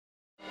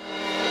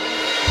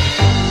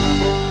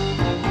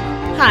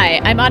Hi,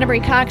 I'm Anna Marie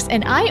Cox,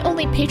 and I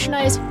only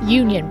patronize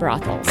union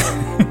brothels.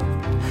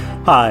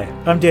 Hi,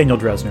 I'm Daniel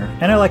Dresner,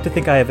 and I like to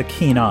think I have a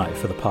keen eye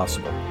for the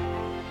possible.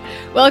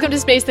 Welcome to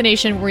Space the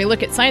Nation, where we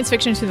look at science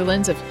fiction through the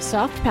lens of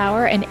soft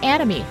power and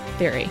anime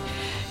theory.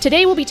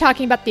 Today we'll be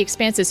talking about The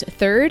Expanse's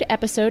third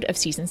episode of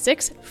Season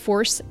 6,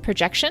 Force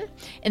Projection.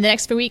 In the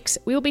next few weeks,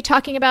 we will be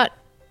talking about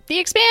The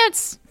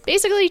Expanse.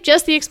 Basically,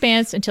 just The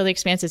Expanse until The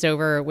Expanse is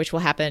over, which will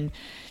happen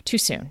too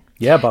soon.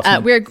 Yeah, Buffy.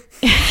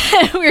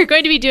 We're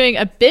going to be doing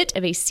a bit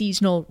of a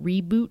seasonal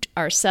reboot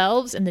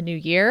ourselves in the new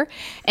year,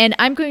 and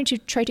I'm going to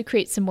try to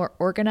create some more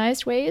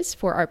organized ways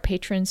for our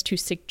patrons to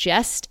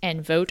suggest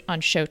and vote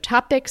on show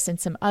topics and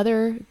some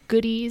other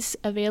goodies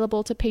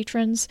available to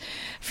patrons.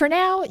 For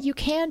now, you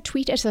can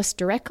tweet at us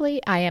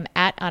directly. I am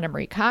at Anna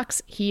Marie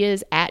Cox. He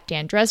is at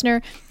Dan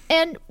Dresner.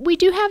 And we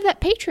do have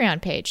that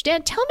Patreon page.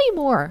 Dan, tell me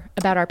more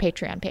about our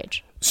Patreon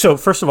page. So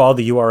first of all,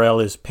 the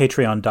URL is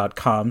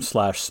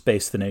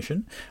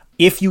patreon.com/spacethenation.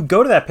 If you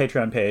go to that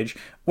Patreon page,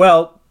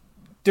 well,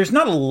 there's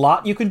not a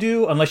lot you can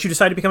do unless you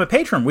decide to become a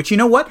patron, which, you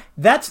know what?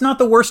 That's not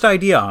the worst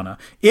idea, Anna.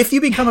 If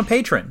you become a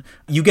patron,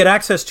 you get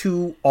access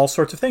to all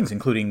sorts of things,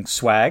 including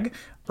swag,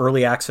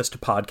 early access to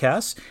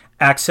podcasts,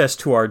 access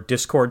to our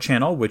Discord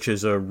channel, which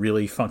is a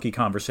really funky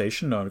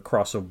conversation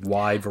across a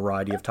wide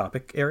variety of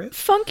topic areas.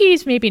 Funky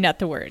is maybe not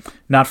the word.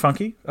 Not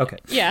funky? Okay.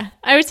 Yeah,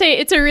 I would say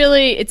it's a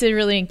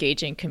really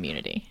engaging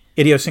community.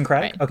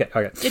 Idiosyncratic? Right.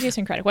 Okay.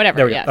 Idiosyncratic, whatever.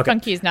 There we Yeah, go. Okay.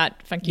 funky is not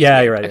funky.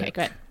 Yeah, you're right. Okay,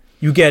 go ahead.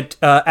 You get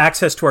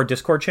access to our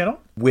Discord channel,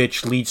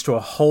 which leads to a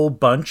whole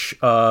bunch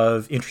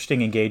of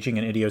interesting, engaging,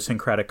 and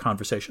idiosyncratic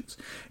conversations.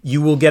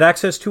 You will get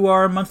access to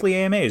our monthly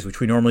AMAs, which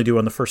we normally do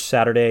on the first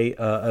Saturday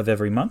of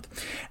every month.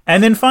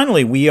 And then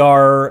finally, we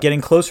are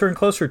getting closer and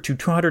closer to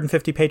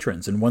 250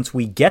 patrons. And once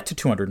we get to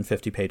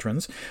 250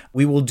 patrons,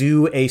 we will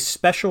do a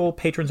special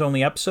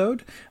patrons-only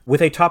episode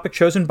with a topic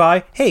chosen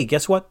by, hey,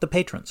 guess what? The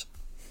patrons.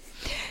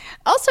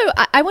 Also,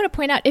 I want to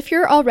point out, if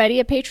you're already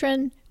a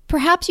patron,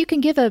 perhaps you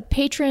can give a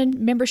patron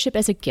membership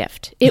as a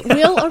gift. It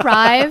will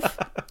arrive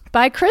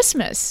by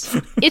Christmas.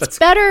 It's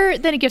better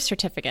than a gift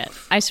certificate,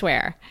 I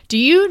swear. Do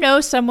you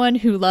know someone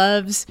who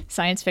loves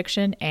science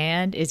fiction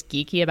and is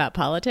geeky about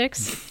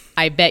politics?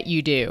 I bet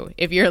you do.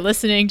 If you're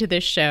listening to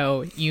this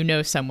show, you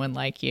know someone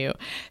like you.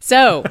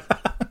 So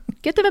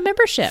get them a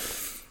membership.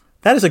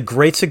 That is a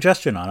great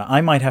suggestion, Anna.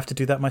 I might have to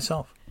do that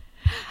myself.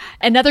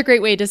 Another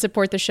great way to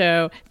support the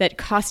show that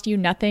costs you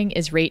nothing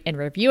is rate and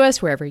review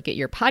us wherever you get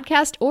your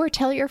podcast, or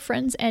tell your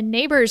friends and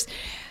neighbors.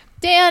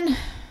 Dan,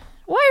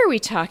 why are we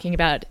talking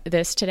about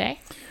this today?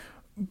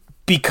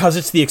 Because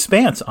it's The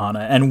Expanse,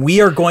 Anna, and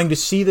we are going to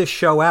see this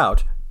show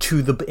out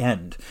to the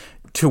end,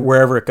 to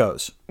wherever it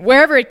goes.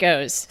 Wherever it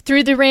goes,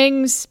 through the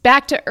rings,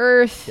 back to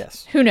Earth.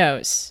 Yes. Who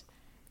knows?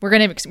 We're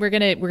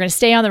gonna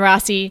stay on the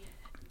Rossi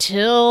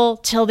till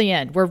the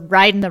end. We're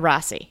riding the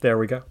Rossi. There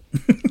we go.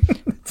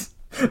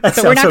 But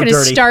we're not going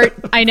to start.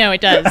 I know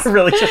it does. That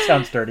really just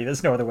sounds dirty.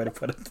 There's no other way to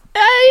put it.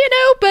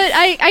 But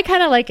I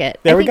kind of like it.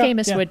 There I we think go.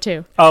 Amos would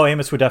too. Oh,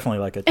 Amos would definitely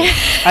like it too.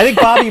 I think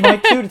Bobby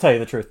might too, to tell you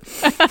the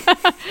truth.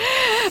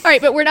 All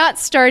right, but we're not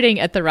starting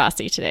at the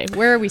Rossi today.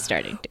 Where are we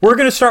starting? We're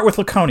going to start with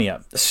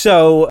Laconia.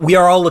 So we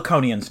are all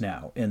Laconians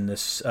now in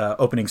this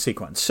opening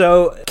sequence.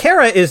 So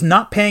Kara is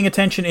not paying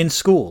attention in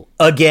school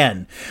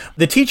again.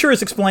 The teacher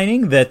is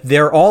explaining that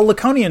they're all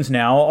Laconians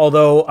now,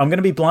 although I'm going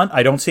to be blunt,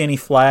 I don't see any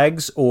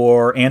flags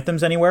or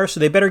anthems anywhere, so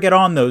they better get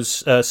on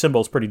those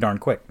symbols pretty darn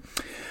quick.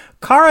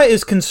 Kara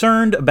is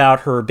concerned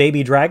about her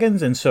baby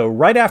dragons, and so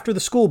right after the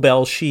school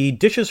bell, she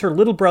dishes her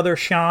little brother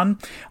Shan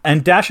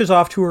and dashes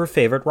off to her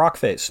favorite rock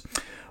face.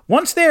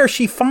 Once there,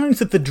 she finds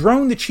that the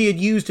drone that she had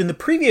used in the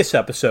previous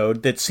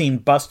episode that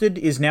seemed busted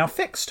is now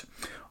fixed.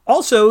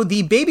 Also,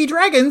 the baby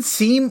dragons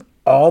seem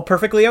all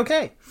perfectly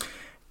okay.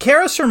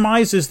 Kara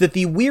surmises that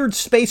the weird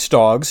space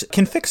dogs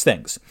can fix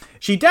things.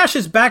 She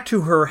dashes back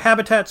to her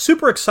habitat,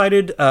 super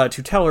excited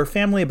to tell her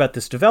family about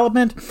this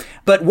development.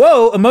 But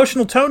whoa,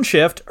 emotional tone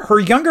shift. Her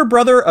younger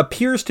brother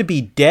appears to be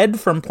dead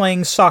from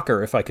playing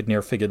soccer, if I could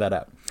near figure that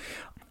out.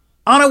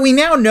 Anna, we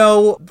now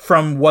know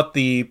from what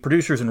the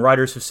producers and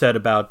writers have said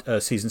about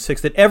Season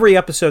 6 that every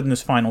episode in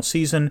this final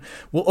season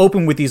will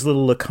open with these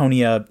little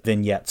Laconia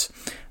vignettes.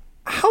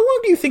 How long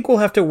do you think we'll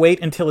have to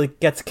wait until it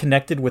gets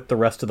connected with the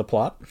rest of the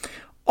plot?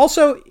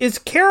 Also, is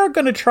Kara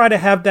going to try to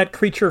have that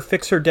creature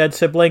fix her dead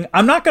sibling?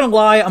 I'm not going to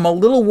lie, I'm a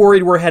little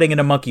worried we're heading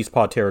into monkey's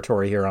paw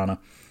territory here, Anna.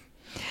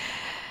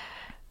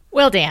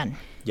 Well, Dan.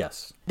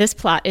 Yes. This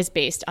plot is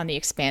based on the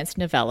Expanse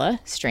novella,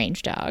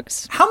 Strange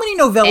Dogs. How many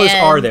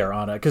novellas are there,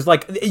 Anna? Because,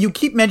 you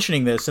keep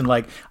mentioning this, and,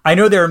 I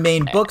know there are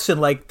main books,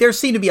 and, there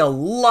seem to be a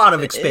lot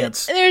of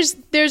Expanse.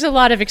 There's a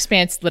lot of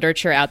Expanse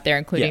literature out there,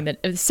 including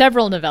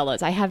several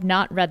novellas. I have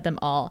not read them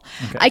all.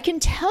 Okay. I can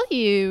tell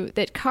you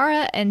that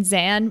Kara and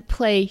Zan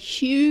play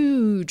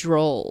huge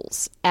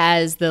roles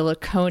as the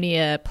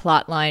Laconia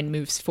plotline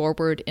moves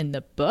forward in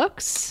the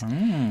books.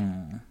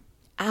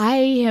 I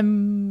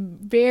am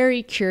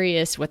very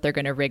curious what they're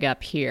going to rig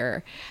up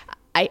here.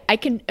 I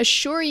can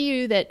assure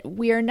you that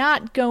we are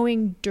not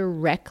going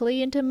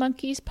directly into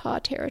monkey's paw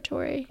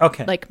territory.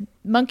 Okay. Like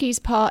monkey's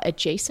paw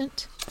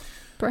adjacent.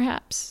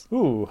 perhaps.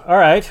 Ooh, all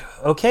right.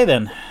 Okay,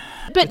 then.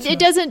 But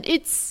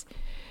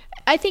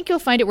I think you'll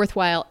find it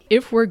worthwhile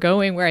if we're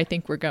going where I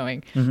think we're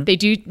going. They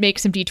do make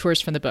some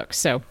detours from the book,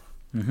 so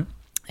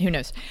who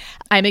knows?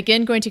 I'm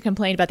again going to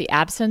complain about the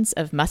absence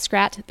of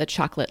Muskrat, the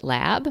chocolate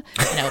lab,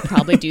 and I'll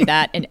probably do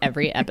that in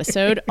every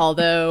episode,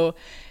 although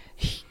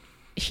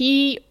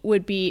he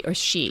would be, or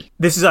she.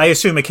 This is, I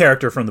assume, a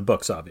character from the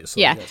books,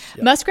 obviously. Yeah.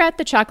 Muskrat,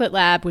 the chocolate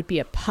lab, would be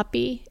a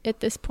puppy at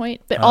this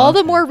point, but all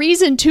the more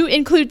reason to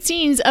include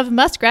scenes of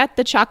Muskrat,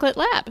 the chocolate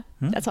lab.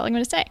 That's all I'm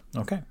going to say.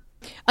 Okay.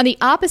 On the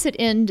opposite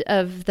end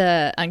of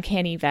the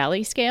Uncanny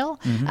Valley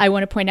scale, I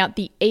want to point out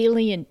the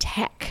alien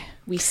tech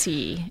we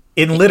see.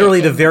 In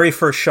literally the very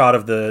first shot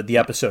of the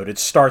episode, it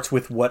starts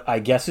with what I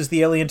guess is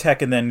the alien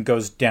tech and then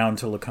goes down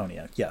to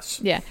Laconia.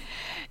 Yes. Yeah.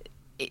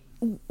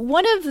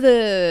 One of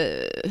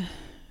the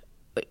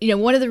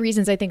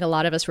reasons I think a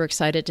lot of us were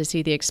excited to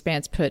see The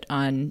Expanse put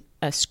on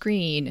a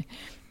screen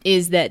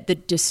is that the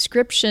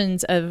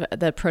descriptions of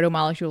the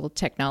proto-molecule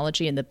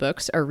technology in the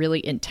books are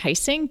really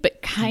enticing,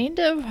 but kind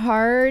of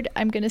hard,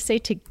 I'm going to say,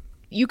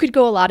 you could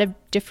go a lot of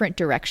different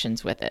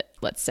directions with it,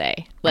 let's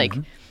say. Like,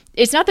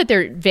 it's not that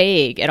they're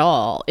vague at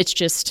all. It's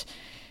just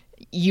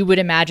you would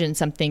imagine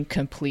something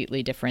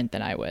completely different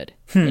than I would,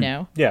 you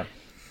know? Yeah.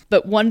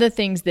 But one of the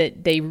things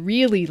that they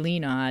really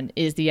lean on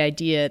is the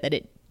idea that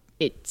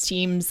it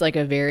seems like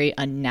a very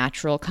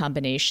unnatural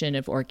combination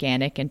of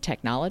organic and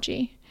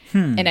technology.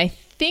 And I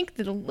think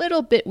that a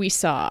little bit we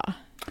saw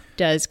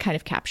does kind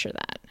of capture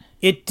that.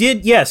 It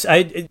did, yes.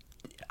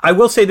 I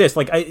will say this,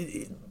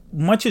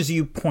 much as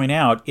you point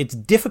out, it's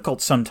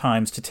difficult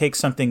sometimes to take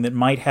something that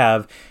might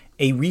have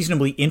a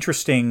reasonably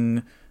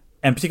interesting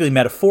and particularly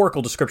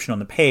metaphorical description on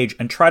the page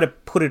and try to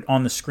put it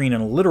on the screen in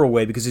a literal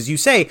way, because as you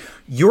say,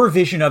 your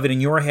vision of it in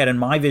your head and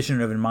my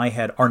vision of it in my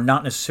head are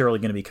not necessarily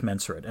going to be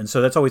commensurate. And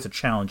so that's always a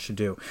challenge to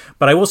do.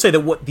 But I will say that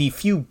what the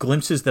few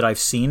glimpses that I've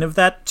seen of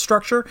that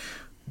structure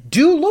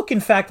do look,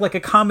 in fact, like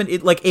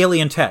like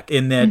alien tech,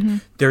 in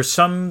that there's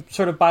some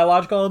sort of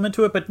biological element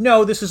to it, but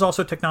no, this is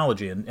also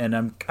technology,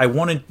 and I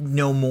want to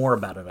know more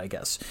about it, I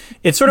guess.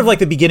 It's sort of like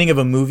the beginning of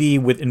a movie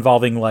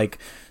involving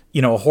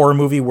a horror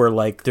movie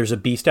where there's a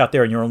beast out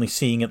there and you're only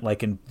seeing it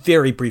in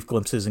very brief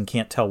glimpses and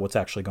can't tell what's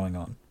actually going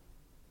on.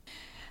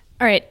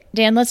 All right,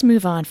 Dan, let's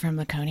move on from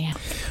Laconia.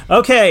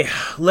 Okay,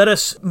 let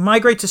us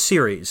migrate to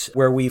Ceres,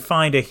 where we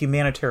find a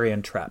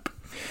humanitarian trap.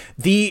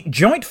 The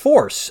joint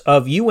force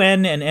of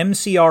UN and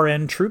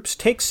MCRN troops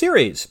takes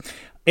Ceres.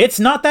 It's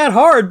not that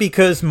hard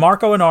because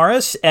Marco and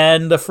Aris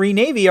and the Free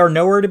Navy are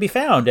nowhere to be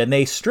found, and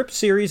they strip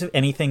Ceres of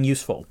anything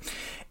useful.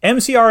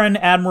 MCRN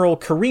Admiral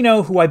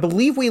Carino, who I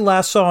believe we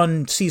last saw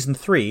in Season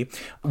 3,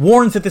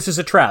 warns that this is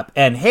a trap.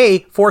 And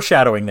hey,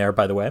 foreshadowing there,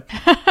 by the way.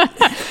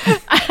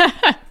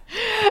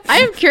 I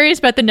am curious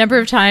about the number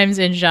of times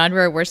in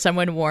genre where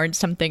someone warns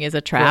something is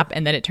a trap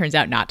and then it turns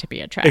out not to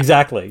be a trap.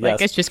 Exactly, yes.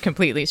 It's just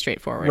completely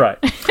straightforward.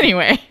 Right.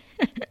 Anyway.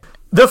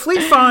 The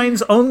fleet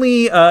finds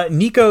only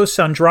Nico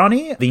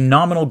Sandrani, the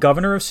nominal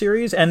governor of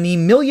Ceres, and the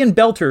million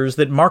belters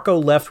that Marco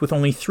left with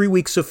only 3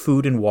 weeks of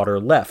food and water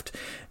left.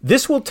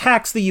 This will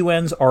tax the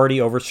UN's already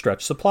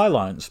overstretched supply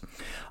lines.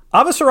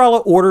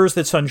 Avasarala orders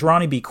that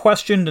Sandrani be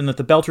questioned and that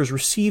the belters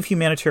receive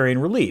humanitarian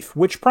relief,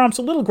 which prompts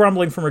a little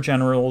grumbling from her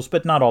generals,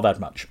 but not all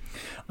that much.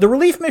 The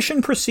relief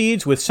mission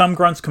proceeds with some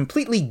grunts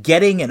completely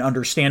getting and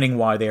understanding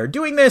why they are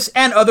doing this,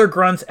 and other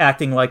grunts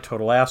acting like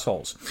total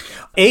assholes.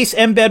 Ace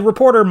Embed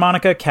reporter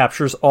Monica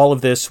captures all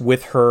of this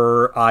with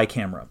her eye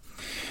camera.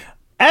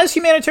 As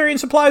humanitarian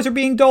supplies are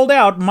being doled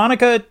out,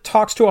 Monica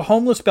talks to a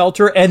homeless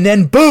belter, and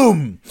then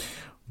boom!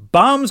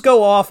 Bombs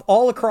go off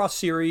all across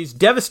Ceres,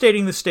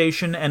 devastating the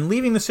station and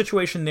leaving the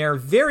situation there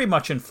very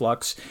much in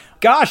flux.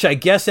 Gosh, I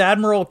guess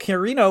Admiral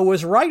Carino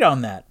was right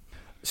on that.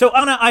 So,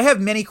 Anna, I have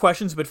many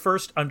questions, but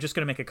first, I'm just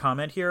going to make a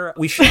comment here.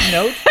 We should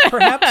note,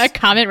 perhaps... A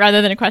comment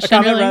rather than a question,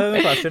 rather than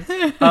a question.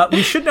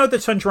 We should note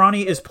that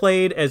Sandrani is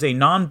played as a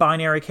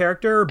non-binary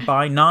character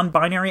by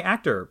non-binary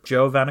actor,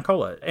 Joe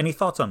Vanicola. Any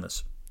thoughts on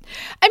this?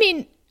 I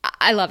mean,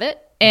 I love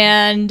it.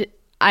 And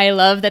I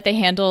love that they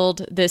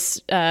handled this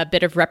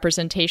bit of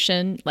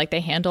representation like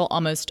they handle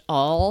almost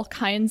all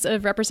kinds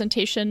of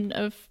representation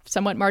of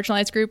somewhat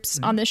marginalized groups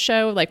on this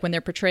show, like when they're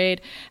portrayed,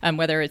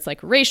 whether it's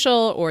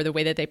racial or the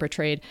way that they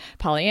portrayed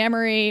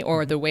polyamory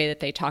or the way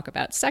that they talk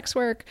about sex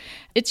work.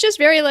 It's just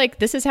very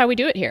this is how we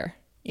do it here.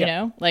 You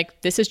know,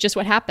 this is just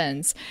what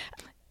happens.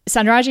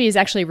 Sandraji is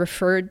actually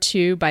referred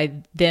to by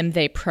them,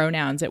 they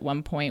pronouns at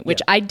one point,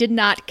 which I did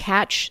not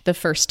catch the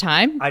first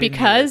time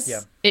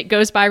because it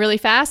goes by really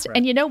fast. Right.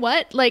 And you know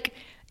what?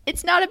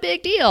 It's not a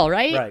big deal,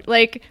 right?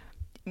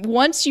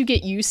 Once you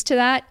get used to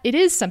that, it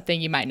is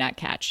something you might not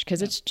catch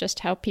because it's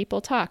just how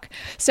people talk.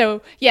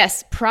 So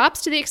yes,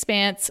 props to The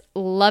Expanse.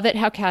 Love it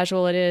how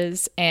casual it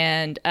is.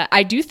 And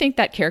I do think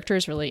that character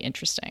is really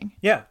interesting.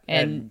 Yeah.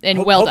 And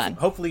well done.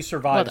 Hopefully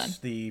survives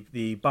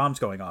the bombs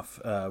going off.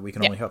 We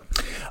can only hope.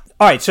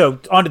 All right, so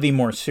on to the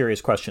more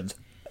serious questions.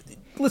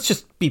 Let's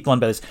just be blunt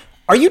about this.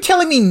 Are you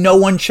telling me no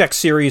one checks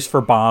Ceres for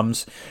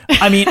bombs?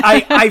 I mean,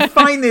 I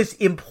find this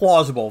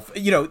implausible.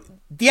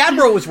 The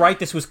Admiral was right.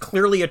 This was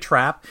clearly a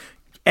trap.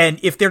 And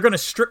if they're going to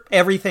strip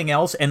everything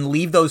else and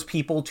leave those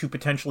people to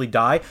potentially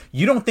die,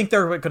 you don't think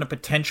they're going to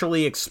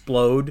potentially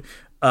explode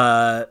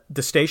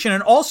the station?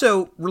 And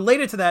also,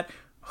 related to that,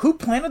 who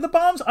planted the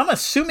bombs? I'm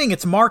assuming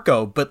it's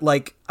Marco, but,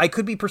 like, I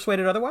could be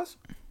persuaded otherwise.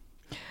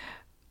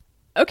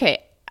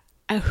 Okay.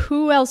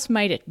 Who else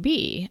might it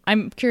be?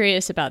 I'm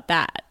curious about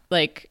that.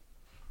 Like,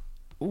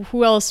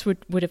 who else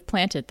would have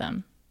planted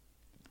them?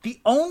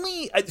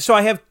 So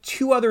I have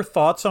two other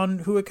thoughts on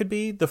who it could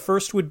be. The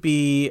first would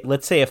be,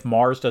 let's say if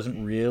Mars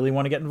doesn't really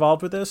want to get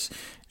involved with this,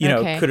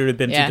 could it have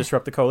been to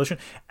disrupt the coalition?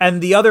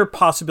 And the other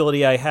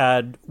possibility I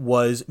had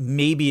was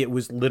maybe it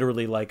was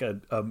literally like a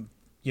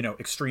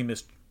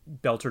extremist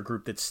Belter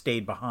group that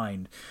stayed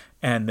behind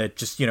and that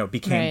just,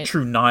 became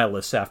true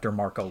nihilists after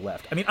Marco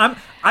left. I mean, I'm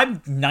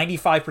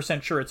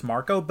 95% sure it's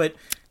Marco, but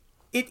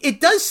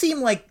it does seem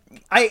like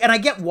I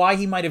get why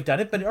he might have done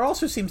it, but it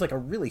also seems like a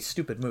really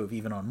stupid move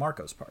even on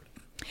Marco's part.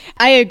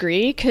 I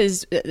agree,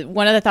 because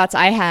one of the thoughts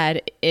I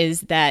had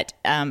is that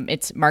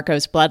it's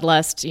Marco's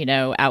bloodlust,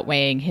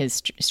 outweighing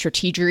his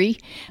strategery,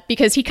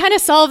 because he kind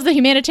of solves the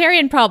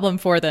humanitarian problem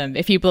for them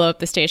if you blow up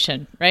the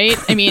station, right?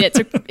 I mean,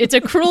 it's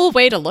a cruel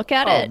way to look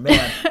at it. Oh,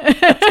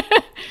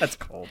 man. That's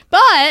cold.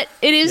 But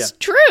it is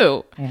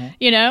true,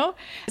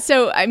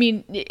 So, I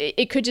mean,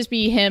 it could just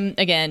be him,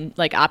 again,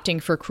 like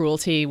opting for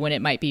cruelty when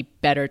it might be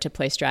better to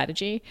play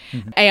strategy.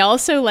 Mm-hmm. I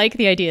also like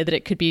the idea that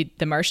it could be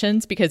the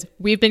Martians, because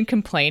we've been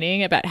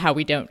complaining about how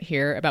we don't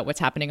hear about what's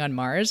happening on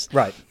Mars.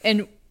 Right.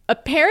 And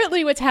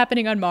apparently what's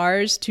happening on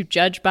Mars, to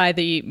judge by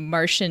the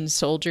Martian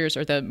soldiers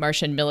or the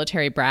Martian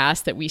military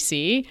brass that we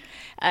see,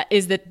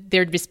 is that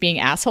they're just being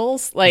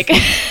assholes. Like,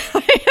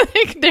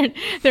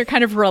 they're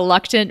kind of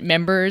reluctant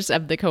members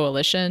of the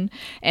coalition,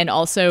 and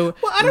also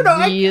I don't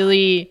know.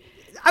 really...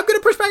 I'm going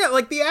to push back.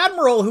 Like, the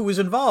admiral who was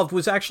involved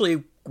was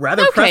actually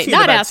rather prescient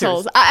not about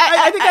assholes.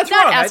 I think that's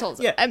not wrong.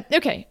 Assholes.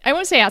 Okay, I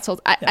won't say assholes.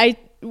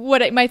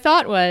 My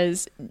thought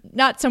was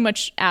not so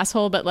much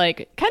asshole, but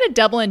like kind of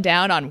doubling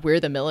down on we're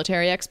the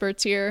military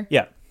experts here.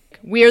 Yeah,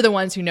 we're the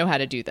ones who know how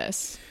to do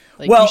this.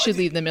 Like, you should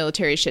leave the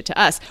military shit to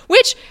us.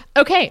 Which,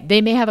 okay,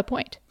 they may have a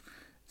point.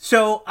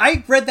 So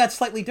I read that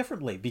slightly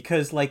differently,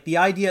 because like the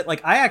idea,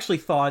 like I actually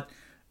thought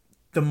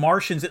the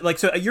Martians, like,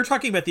 so you're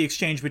talking about the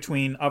exchange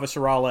between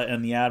Avasarala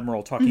and the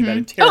admiral talking about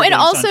interrogating. Oh, and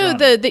also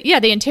Santana.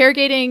 the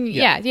interrogating.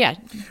 Yeah.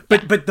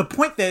 But the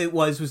point that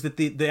was that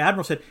the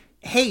admiral said,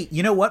 hey,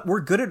 you know what? We're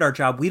good at our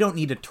job. We don't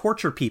need to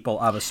torture people,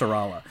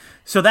 Avasarala.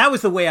 So that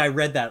was the way I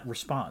read that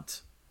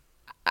response.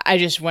 I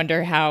just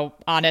wonder how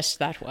honest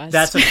that was.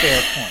 That's a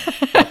fair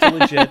point. That's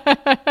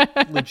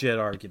a legit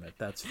argument.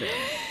 That's fair.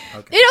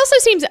 Okay. It also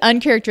seems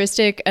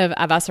uncharacteristic of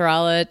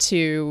Avasarala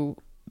to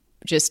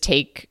just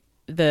take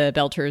the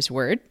Belter's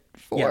word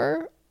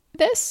for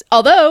this.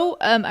 Although,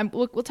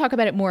 we'll talk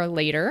about it more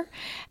later.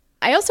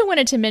 I also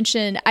wanted to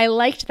mention, I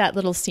liked that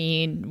little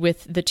scene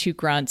with the two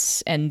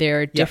grunts and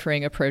their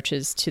differing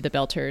approaches to the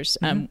Belters,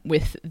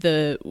 with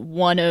the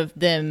one of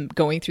them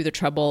going through the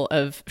trouble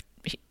of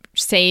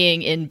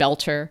saying in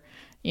Belter,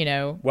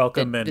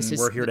 welcome, and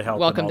we're here to help.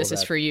 Welcome, this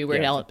is for you, we're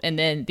to help. And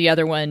then the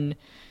other one,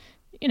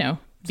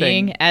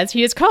 being, as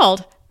he is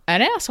called,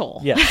 an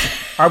asshole. Yes.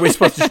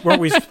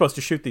 Weren't we supposed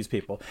to shoot these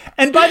people?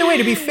 And by the way,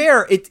 to be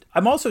fair,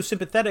 I'm also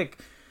sympathetic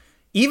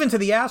even to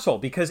the asshole,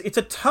 because it's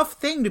a tough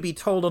thing to be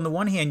told on the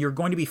one hand you're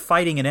going to be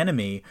fighting an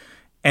enemy,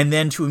 and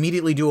then to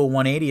immediately do a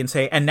 180 and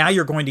say, and now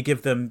you're going to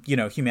give them,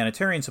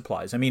 humanitarian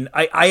supplies. I mean,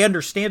 I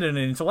understand it at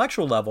an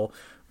intellectual level,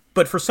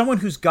 but for someone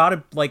who's got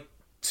to like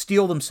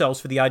steel themselves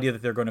for the idea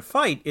that they're going to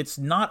fight, it's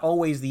not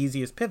always the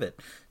easiest pivot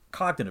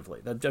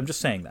cognitively. I'm just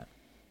saying that.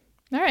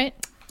 All right.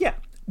 Yeah.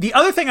 The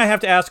other thing I have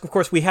to ask, of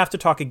course, we have to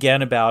talk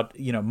again about,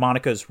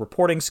 Monica's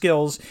reporting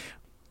skills.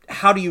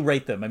 How do you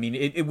rate them? I mean,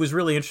 it was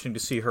really interesting to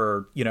see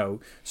her,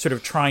 sort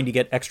of trying to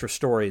get extra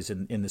stories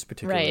in this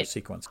particular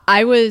sequence.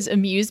 I was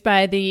amused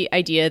by the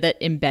idea that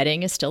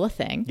embedding is still a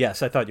thing.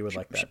 Yes, I thought you would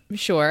like that.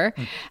 Sure.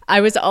 I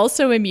was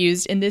also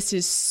amused, and this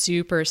is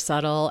super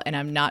subtle, and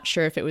I'm not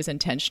sure if it was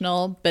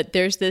intentional, but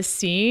there's this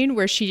scene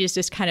where she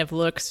just kind of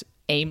looks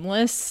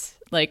aimless.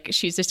 Like,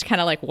 she's just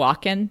kind of like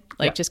walking,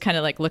 just kind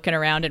of like looking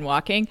around and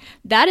walking.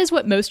 That is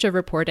what most of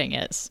reporting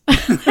is.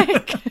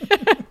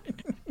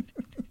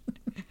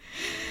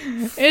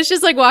 It's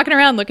just like walking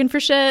around looking for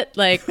shit,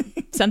 like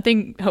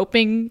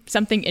hoping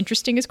something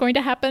interesting is going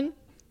to happen,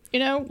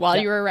 while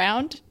you're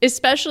around,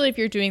 especially if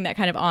you're doing that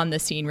kind of on the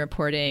scene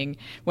reporting,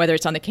 whether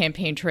it's on the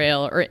campaign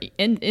trail or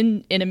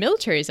in a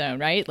military zone,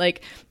 right?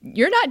 Like,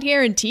 you're not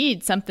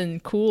guaranteed something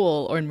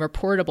cool or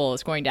reportable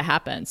is going to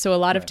happen. So a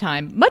lot of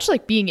time, much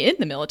like being in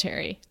the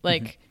military,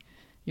 like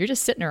you're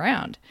just sitting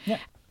around. Yeah.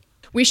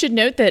 We should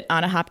note that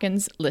Anna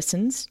Hopkins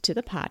listens to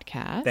the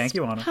podcast. Thank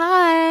you, Anna.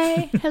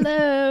 Hi.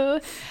 Hello.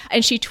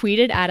 And she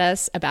tweeted at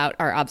us about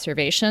our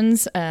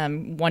observations,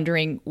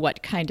 wondering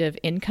what kind of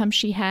income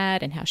she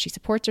had and how she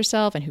supports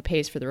herself and who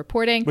pays for the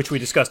reporting. Which we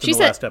discussed in the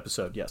last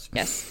episode, yes.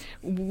 Yes.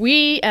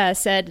 We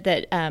said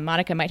that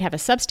Monica might have a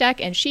Substack,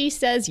 and she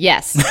says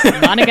yes.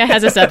 Monica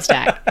has a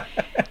Substack.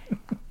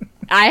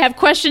 I have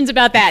questions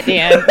about that,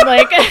 Dan.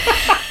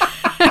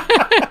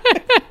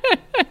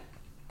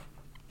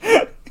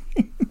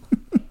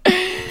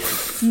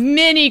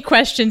 many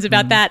questions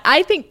about that.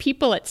 I think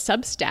people at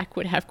Substack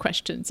would have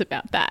questions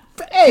about that.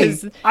 Hey,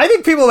 I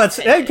think people at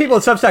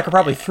Substack are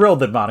probably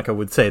thrilled that Monica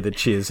would say that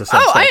she is a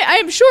Substack. Oh,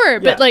 I'm sure,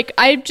 but like,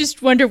 I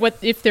just wonder what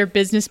if their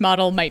business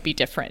model might be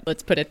different.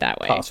 Let's put it that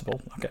way. Possible.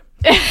 Okay.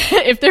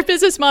 If their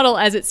business model,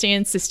 as it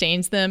stands,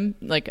 sustains them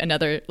like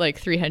another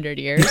 300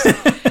 years.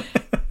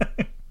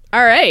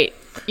 All right,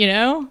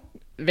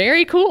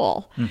 very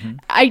cool.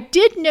 I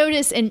did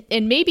notice, and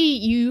maybe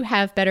you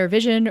have better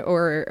vision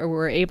or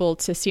were able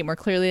to see it more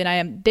clearly than I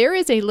am. There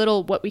is a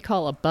little, what we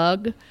call a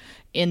bug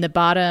in the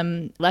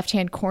bottom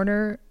left-hand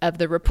corner of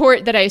the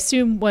report that I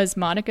assume was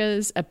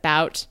Monica's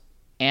about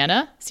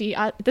Anna. See,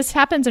 this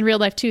happens in real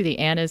life too, the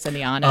Annas and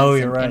the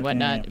Annas and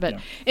whatnot. But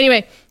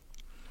anyway,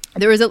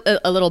 there was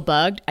a little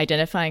bug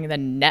identifying the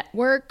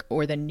network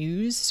or the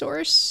news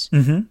source.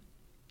 Mm-hmm.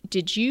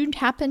 Did you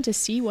happen to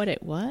see what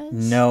it was?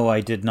 No,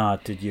 I did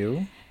not. Did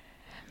you?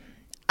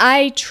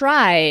 I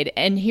tried,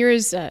 and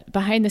here's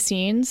behind the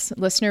scenes,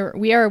 listener.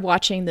 We are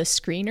watching the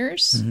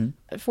screeners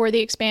for The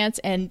Expanse,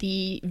 and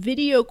the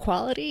video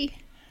quality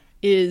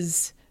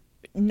is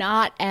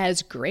not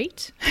as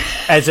great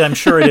as I'm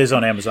sure it is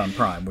on Amazon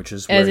Prime, which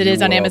is where as it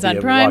is on Amazon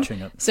Prime.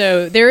 Watching it.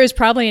 So there is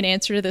probably an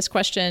answer to this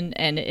question,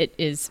 and it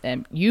is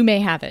you may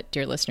have it,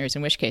 dear listeners.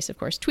 In which case, of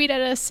course, tweet at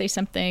us, say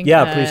something.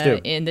 Yeah, please do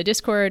in the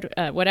Discord,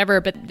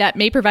 whatever. But that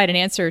may provide an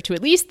answer to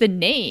at least the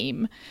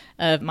name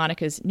of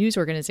Monica's news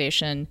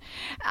organization.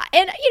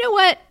 And you know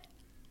what?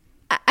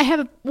 I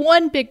have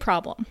one big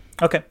problem.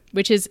 Okay,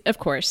 which is, of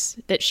course,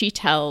 that she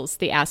tells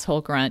the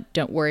asshole grunt,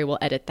 "Don't worry, we'll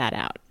edit that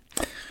out."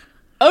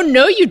 Oh,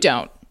 no, you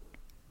don't.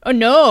 Oh,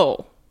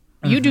 no,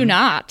 you do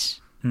not.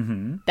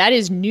 Mm-hmm. That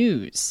is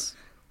news.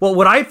 Well,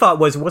 what I thought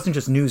was it wasn't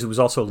just news, it was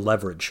also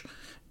leverage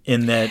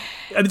in that.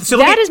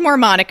 That is more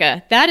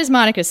Monica. That is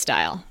Monica's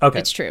style. Okay.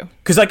 It's true.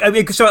 Because,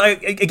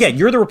 again,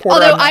 you're the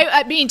reporter. Although,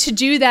 I mean, to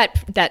do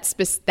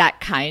that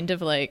kind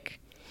of like,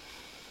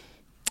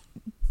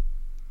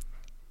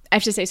 I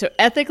have to say, so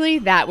ethically,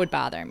 that would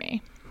bother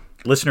me.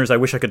 Listeners, I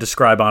wish I could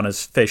describe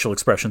Anna's facial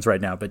expressions right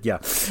now, but yeah.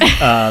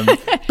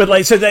 But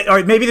all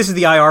right, maybe this is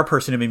the IR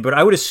person in me, but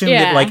I would assume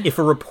that if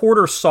a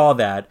reporter saw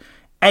that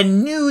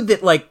and knew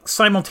that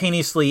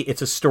simultaneously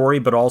it's a story,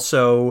 but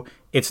also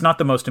it's not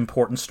the most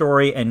important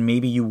story, and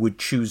maybe you would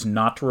choose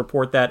not to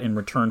report that in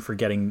return for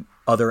getting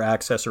other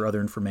access or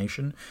other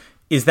information.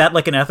 Is that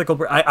an ethical?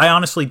 I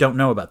honestly don't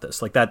know about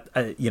this. It's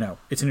an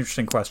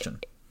interesting question.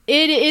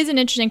 It is an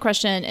interesting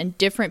question, and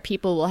different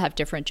people will have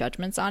different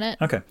judgments on it.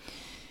 Okay.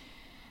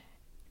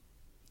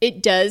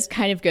 It does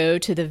kind of go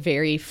to the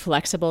very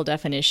flexible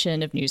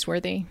definition of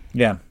newsworthy.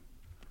 Yeah.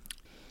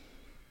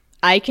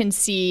 I can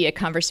see a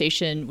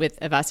conversation with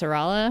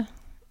Avasarala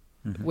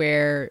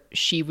where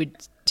she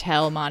would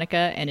tell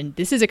Monica, and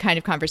this is a kind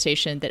of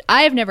conversation that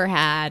I have never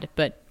had,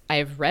 but I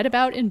have read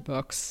about in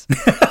books.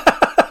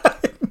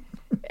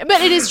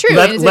 But it is true.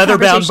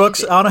 Leather-bound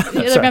books, Anna?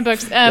 Leather-bound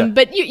books.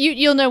 But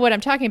you'll know what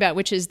I'm talking about,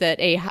 which is that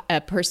a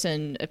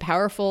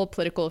powerful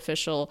political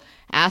official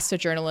asks a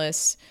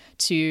journalist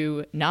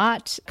to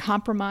not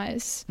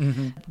compromise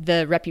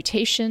the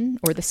reputation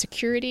or the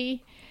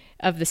security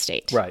of the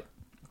state. Right.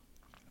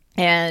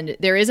 And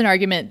there is an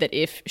argument that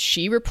if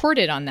she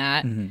reported on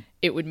that,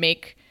 it would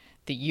make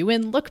the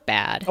UN look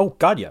bad. Oh,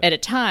 God, yeah. At a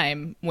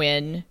time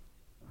when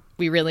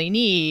we really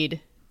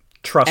need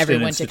trust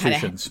everyone in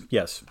institutions.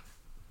 Yes.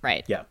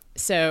 Right. Yeah.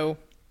 So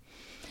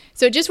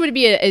it just would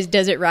be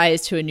does it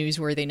rise to a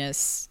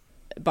newsworthiness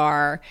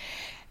bar?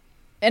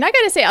 And I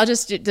got to say, I'll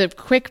just the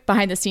quick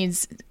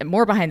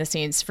more behind the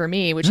scenes for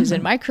me, which is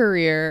in my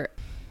career,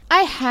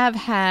 I have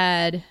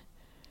had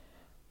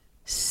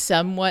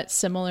somewhat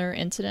similar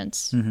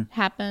incidents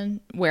happen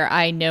where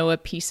I know a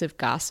piece of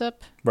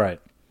gossip. Right.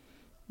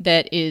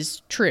 That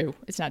is true.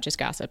 It's not just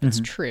gossip. It's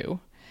true.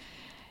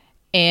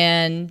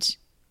 And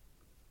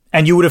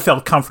you would have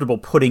felt comfortable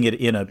putting it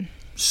in a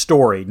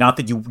story, not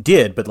that you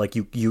did, but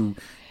you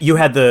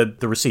had the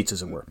receipts,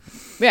 as it were.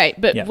 Right,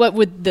 but what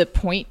would the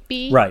point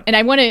be? Right. And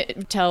I want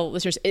to tell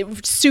listeners,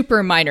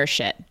 super minor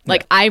shit.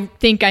 I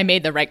think I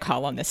made the right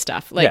call on this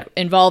stuff,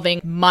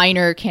 involving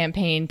minor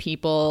campaign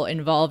people,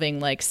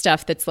 involving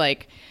stuff that's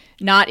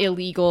not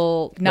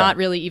illegal, not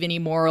really even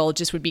immoral,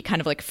 just would be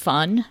kind of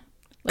fun.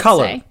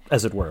 Color,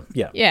 as it were.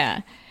 Yeah.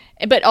 Yeah,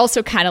 but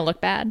also kind of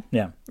look bad.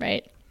 Yeah.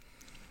 Right.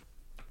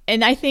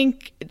 And I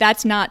think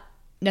that's not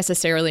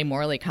necessarily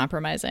morally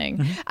compromising.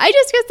 I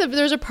just guess that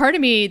there's a part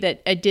of me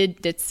that I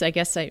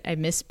guess I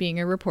miss being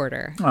a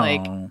reporter.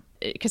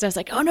 Because I was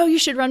oh no, you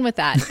should run with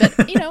that.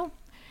 But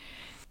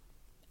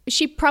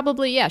she's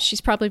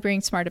probably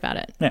being smart about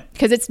it. Yeah.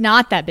 Because it's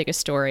not that big a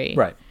story.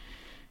 Right.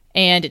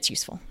 And it's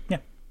useful. Yeah.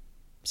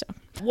 So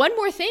one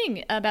more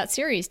thing about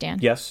series, Dan.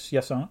 Yes,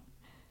 Anna.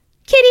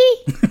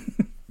 Kitty.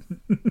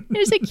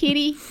 There's a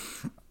kitty.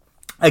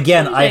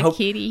 Again, I that hope.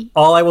 kitty?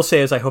 All I will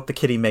say is I hope the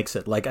kitty makes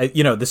it. Like,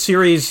 the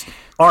series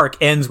arc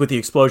ends with the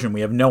explosion.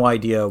 We have no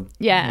idea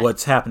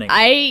what's happening.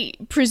 I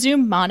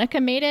presume Monica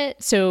made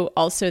it, so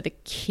also the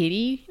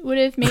kitty would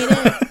have made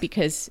it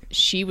because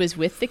she was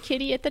with the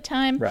kitty at the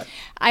time. Right.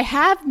 I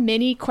have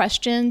many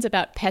questions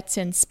about pets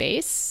in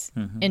space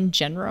in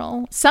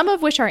general, some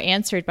of which are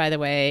answered, by the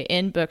way,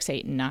 in books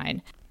 8 and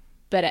 9.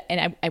 But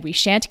we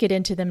shan't get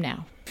into them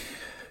now.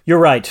 You're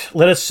right.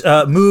 Let us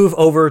move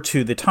over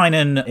to the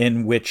Tynan,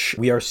 in which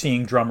we are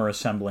seeing Drummer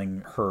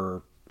assembling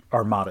her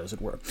armada, as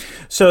it were.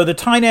 So the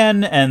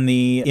Tynan and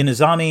the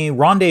Inazami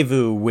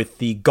rendezvous with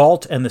the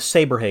Galt and the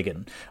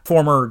Saberhagen,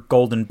 former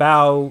Golden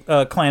Bough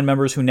clan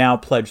members who now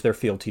pledge their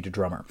fealty to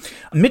Drummer.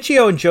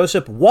 Michio and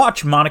Joseph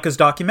watch Monica's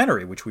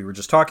documentary, which we were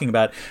just talking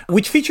about,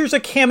 which features a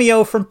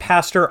cameo from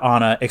Pastor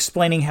Anna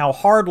explaining how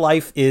hard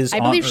life is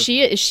on believe Earth.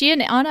 is she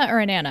an Anna or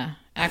an Anna,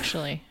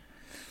 actually?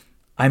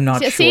 I'm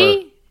not sure.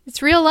 See?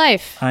 It's real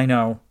life. I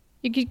know.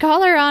 You could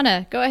call her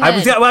Anna. Go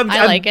ahead.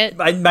 I like it.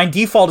 My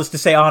default is to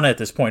say Anna at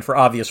this point for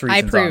obvious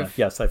reasons. I approve. Anna.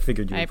 Yes, I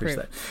figured you would approve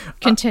that.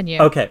 Continue.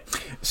 Okay.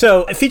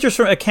 So it features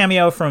a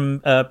cameo from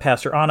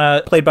Pastor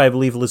Anna, played by, I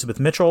believe, Elizabeth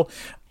Mitchell,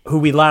 who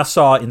we last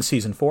saw in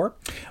season 4.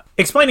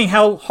 Explaining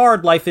how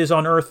hard life is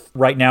on Earth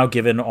right now,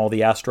 given all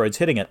the asteroids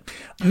hitting it.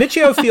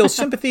 Michio feels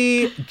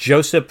sympathy,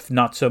 Joseph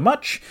not so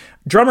much.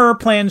 Drummer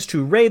plans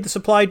to raid the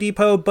supply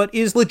depot, but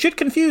is legit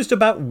confused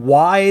about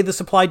why the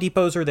supply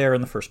depots are there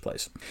in the first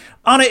place.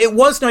 Anna, it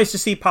was nice to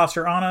see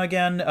Pastor Anna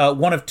again,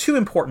 one of 2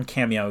 important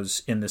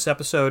cameos in this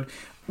episode.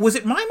 Was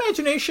it my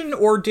imagination,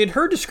 or did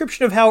her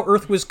description of how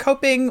Earth was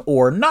coping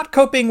or not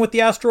coping with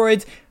the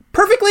asteroids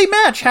perfectly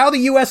match how the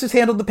U.S. has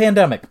handled the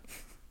pandemic?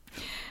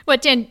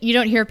 What, Dan, you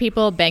don't hear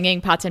people banging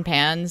pots and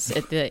pans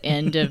at the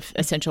end of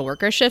essential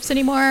worker shifts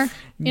anymore?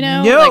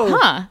 No.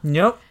 Like, huh?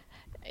 Nope.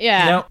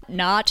 Yeah, Nope.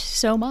 not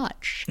so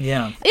much.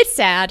 Yeah. It's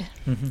sad.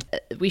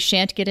 We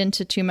shan't get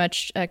into too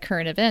much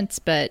current events,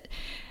 but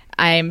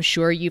I'm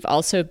sure you've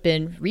also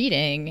been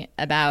reading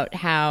about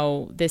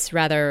how this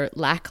rather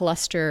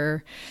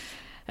lackluster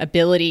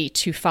ability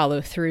to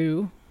follow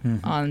through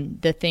on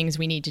the things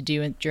we need to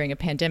do during a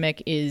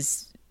pandemic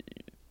is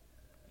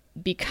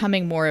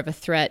becoming more of a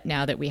threat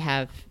now that we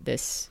have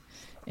this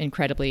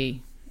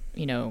incredibly,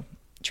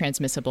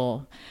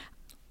 transmissible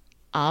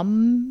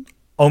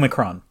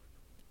Omicron.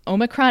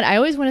 I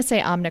always want to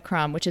say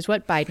Omicron, which is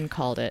what Biden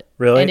called it.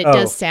 Really? And it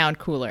does sound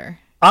cooler.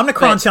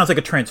 Omicron sounds like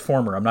a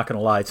transformer. I'm not going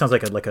to lie. It sounds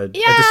like a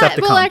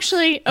Decepticon. Well,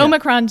 actually,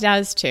 Omicron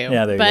does too.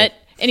 Yeah, there you go.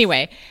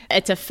 Anyway,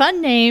 it's a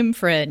fun name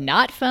for a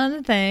not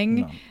fun thing.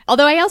 No.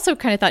 Although I also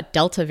kind of thought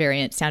Delta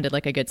variant sounded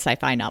like a good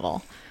sci-fi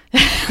novel.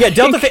 Yeah,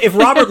 Delta. If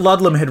Robert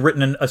Ludlum had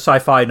written a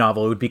sci-fi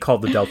novel, it would be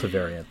called the Delta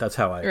variant. That's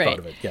how I thought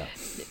of it. Yeah.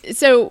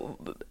 So,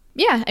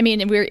 yeah, I mean,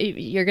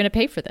 you're going to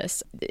pay for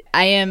this.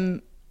 I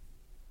am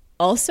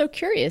also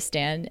curious,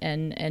 Dan,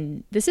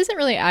 and this isn't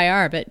really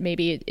IR, but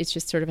maybe it's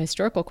just sort of a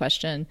historical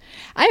question.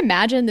 I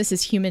imagine this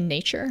is human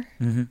nature.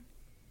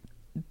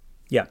 Mm-hmm.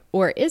 Yeah.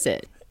 Or is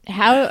it?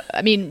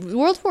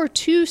 World War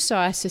II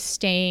saw a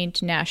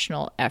sustained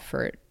national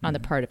effort on the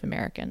part of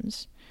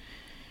Americans,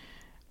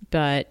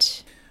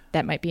 but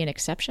that might be an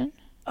exception.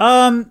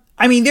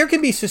 There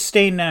can be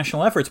sustained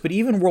national efforts, but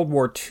even World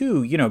War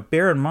II,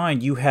 bear in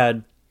mind you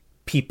had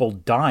people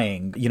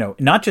dying,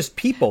 not just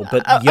people,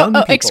 but young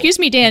people. Excuse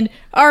me, Dan,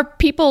 are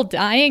people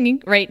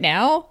dying right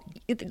now?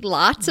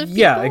 Lots of people?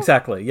 Yeah,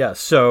 exactly. Yeah.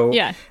 So,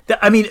 yeah.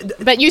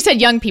 But you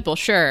said young people,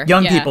 sure.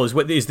 Young people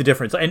is the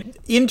difference. And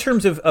in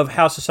terms of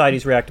how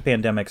societies react to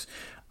pandemics,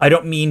 I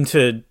don't mean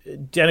to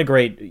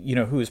denigrate,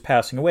 who is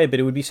passing away, but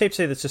it would be safe to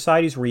say that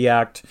societies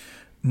react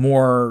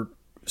more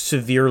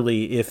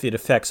severely if it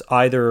affects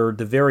either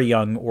the very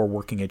young or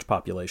working age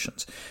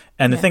populations.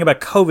 And the thing about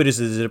COVID is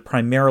that it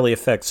primarily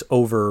affects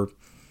over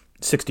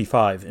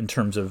 65 in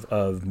terms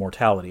of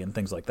mortality and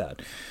things like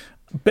that.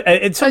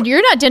 But so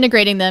you're not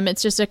denigrating them.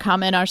 It's just a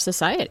comment on our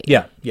society.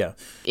 Yeah, yeah.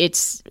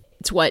 It's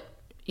what,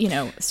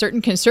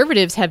 certain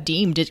conservatives have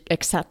deemed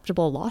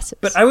acceptable losses.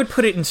 But I would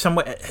put it in some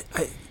way,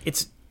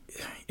 it's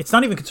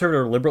not even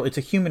conservative or liberal. It's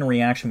a human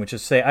reaction, which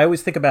is to say, I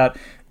always think about,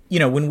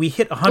 when we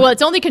hit 100... Well,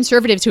 it's only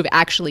conservatives who have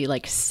actually,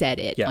 said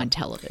it on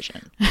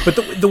television. But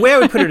the way I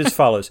would put it is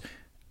follows.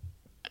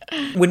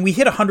 When we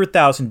hit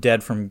 100,000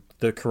 dead from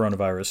the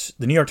coronavirus,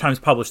 the New York Times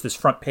published this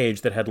front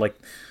page that had,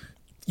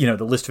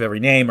 the list of every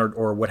name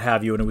or what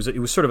have you, and it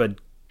was sort of a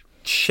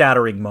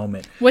shattering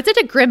moment. Was it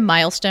a grim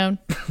milestone?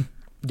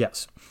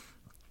 Yes.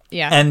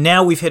 Yeah. And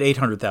now we've hit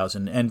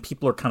 800,000, and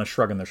people are kind of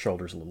shrugging their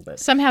shoulders a little bit.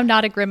 Somehow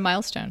not a grim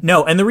milestone.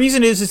 No, and the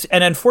reason is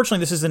and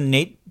unfortunately this is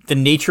the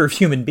nature of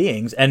human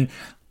beings, and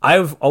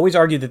I've always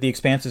argued that The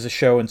Expanse is a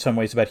show in some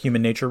ways about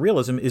human nature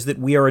realism, is that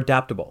we are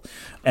adaptable.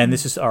 And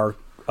this is a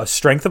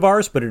strength of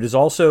ours, but it is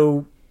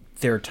also,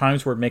 there are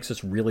times where it makes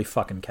us really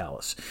fucking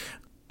callous.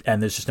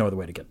 And there's just no other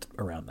way to get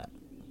around that.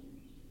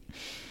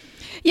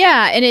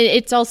 Yeah, and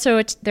it's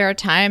also, there are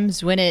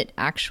times when it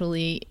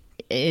actually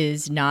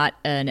is not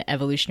an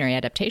evolutionary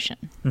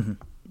adaptation. Mm-hmm.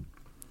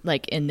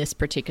 Like in this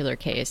particular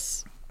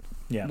case.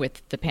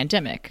 with the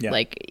pandemic. Yeah.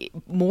 Like,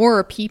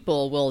 more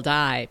people will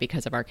die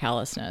because of our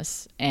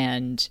callousness.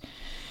 And,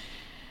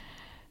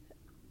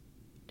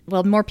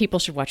 well, more people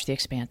should watch The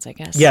Expanse, I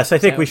guess. Yes, I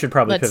think we should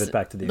probably pivot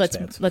back to The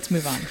Expanse. Let's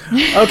move on.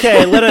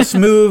 Okay, let us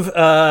move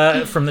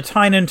from the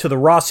Tynan to the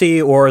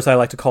Rossi, or as I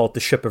like to call it, the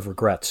Ship of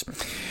Regrets.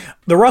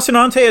 The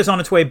Rocinante is on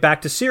its way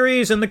back to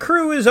Ceres, and the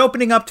crew is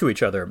opening up to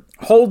each other.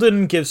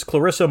 Holden gives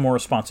Clarissa more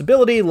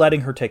responsibility,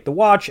 letting her take the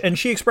watch, and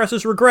she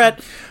expresses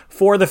regret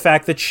for the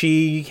fact that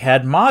she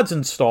had mods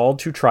installed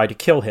to try to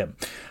kill him.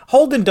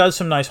 Holden does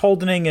some nice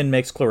Holdening and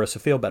makes Clarissa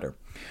feel better.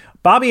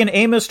 Bobby and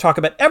Amos talk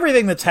about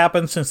everything that's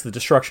happened since the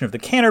destruction of the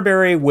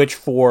Canterbury, which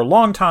for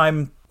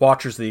long-time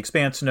watchers of The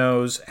Expanse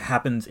knows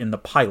happens in the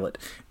pilot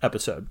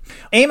episode.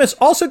 Amos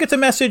also gets a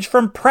message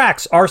from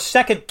Prax, our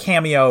second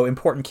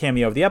important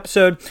cameo of the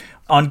episode.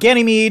 On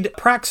Ganymede,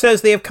 Prax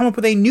says they have come up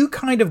with a new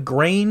kind of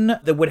grain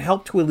that would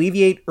help to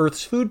alleviate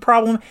Earth's food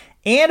problem,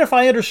 and if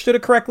I understood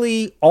it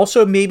correctly,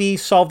 also maybe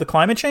solve the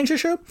climate change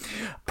issue.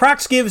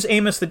 Prax gives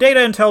Amos the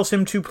data and tells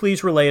him to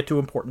please relay it to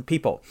important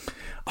people.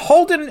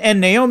 Holden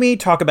and Naomi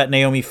talk about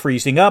Naomi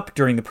freezing up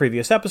during the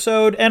previous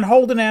episode, and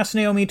Holden asks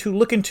Naomi to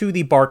look into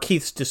the Bar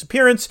Keith's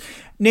disappearance.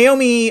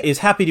 Naomi is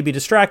happy to be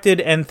distracted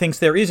and thinks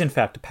there is in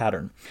fact a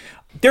pattern.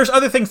 There's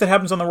other things that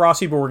happens on the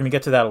Rossi, but we're going to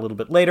get to that a little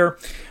bit later.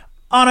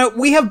 Anna,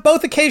 we have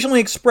both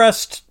occasionally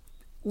expressed,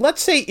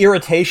 let's say,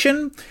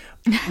 irritation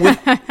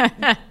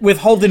with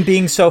Holden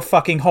being so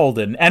fucking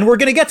Holden, and we're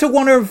going to get to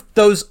one of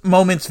those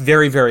moments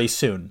very, very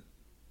soon.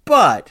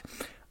 But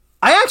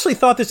I actually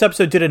thought this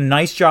episode did a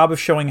nice job of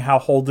showing how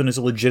Holden is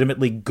a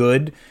legitimately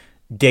good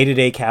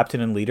day-to-day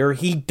captain and leader.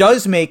 He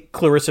does make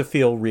Clarissa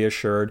feel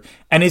reassured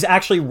and is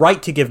actually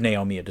right to give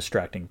Naomi a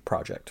distracting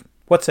project.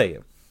 What say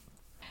you?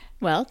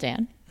 Well,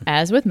 Dan,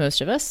 as with most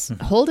of us,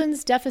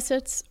 Holden's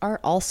deficits are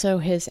also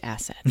his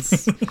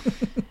assets.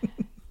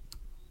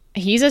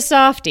 He's a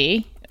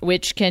softie,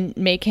 which can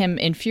make him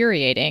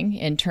infuriating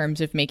in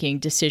terms of making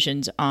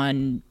decisions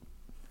on,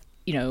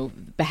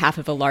 behalf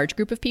of a large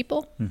group of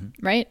people,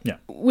 right? Yeah.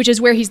 Which is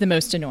where he's the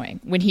most annoying,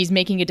 when he's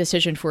making a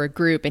decision for a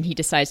group and he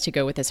decides to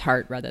go with his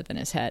heart rather than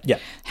his head. Yeah.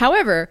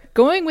 However,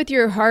 going with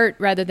your heart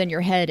rather than your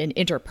head in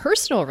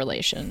interpersonal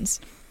relations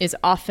is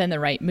often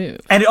the right move.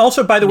 And it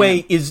also, by the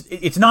way,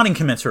 it's not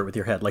incommensurate with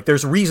your head. Like,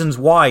 there's reasons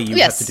why you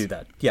have to do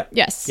that. Yeah.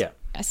 Yes. Yeah.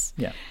 Yes.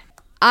 Yeah.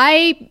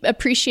 I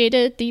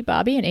appreciated the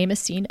Bobby and Amos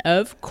scene,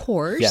 of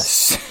course.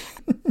 Yes.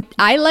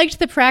 I liked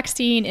the Prax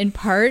scene in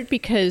part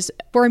because,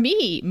 for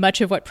me,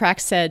 much of what Prax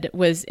said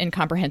was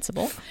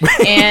incomprehensible.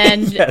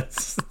 And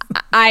yes.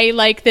 I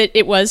like that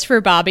it was for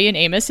Bobby and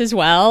Amos as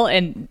well.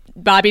 And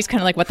Bobby's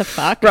kind of like, what the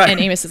fuck? Right. And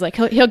Amos is like,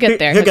 he'll get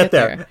there. He'll get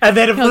there. And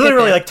then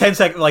literally like 10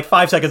 seconds, like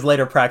 5 seconds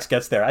later, Prax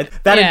gets there.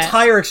 That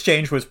entire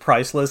exchange was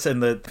priceless.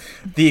 And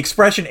the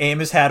expression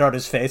Amos had on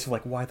his face of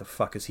like, why the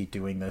fuck is he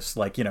doing this?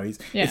 Like,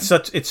 it's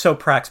so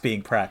Prax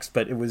being Prax,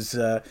 but it was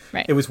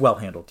it was well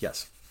handled.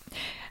 Yes.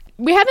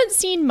 We haven't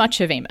seen much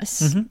of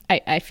Amos,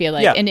 I feel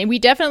like. Yeah. And we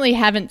definitely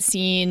haven't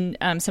seen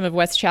some of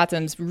Wes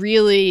Chatham's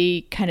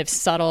really kind of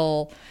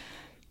subtle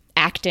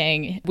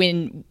acting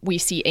when we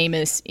see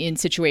Amos in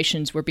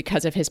situations where,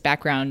 because of his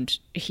background,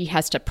 he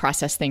has to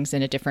process things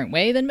in a different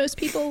way than most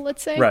people,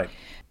 let's say. Right.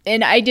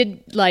 And I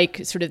did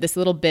like sort of this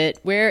little bit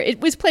where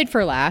it was played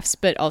for laughs,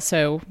 but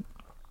also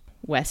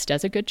Wes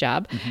does a good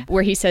job,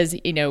 where he says,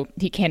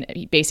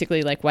 he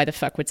basically like, why the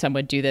fuck would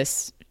someone do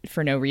this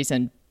for no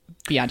reason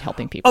beyond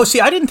helping people? Oh,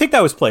 see, I didn't think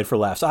that was played for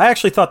laughs. I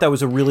actually thought that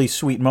was a really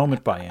sweet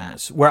moment by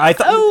Amos, where I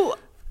thought,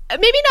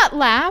 maybe not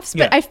laughs,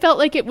 but I felt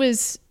like it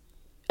was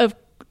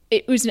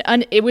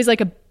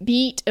like a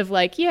beat of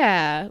like,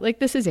 like,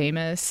 this is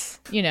Amos,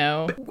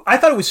 I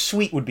thought it was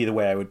sweet would be the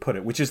way I would put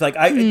it, which is like,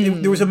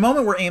 there was a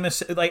moment where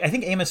Amos, like, I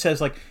think Amos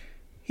says like,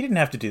 he didn't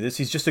have to do this.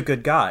 He's just a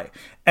good guy.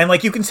 And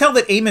like, you can tell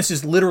that Amos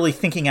is literally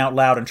thinking out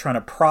loud and trying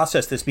to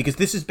process this because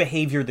this is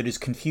behavior that is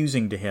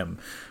confusing to him.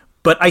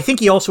 But I think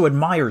he also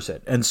admires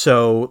it. And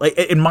so,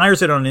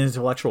 admires it on an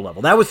intellectual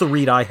level. That was the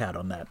read I had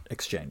on that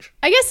exchange.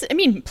 I guess,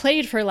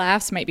 played for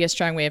laughs might be a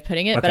strong way of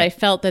putting it, but I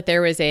felt that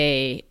there was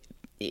it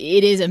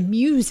is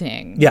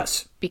amusing.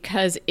 Yes.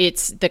 Because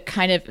it's the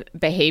kind of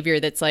behavior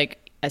that's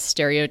like a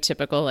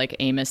stereotypical, like,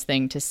 Amos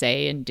thing to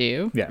say and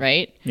do,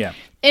 right? Yeah.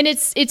 And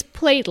it's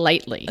played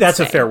lightly.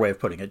 That's a fair way of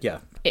putting it, yeah.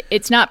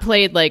 It's not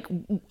played like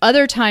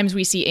other times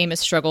we see Amos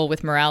struggle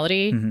with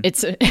morality.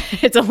 It's a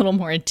little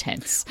more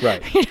intense,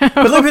 right?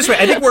 But look this way,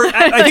 I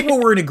think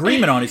what we're in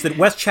agreement on is that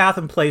Wes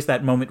Chatham plays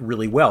that moment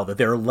really well. That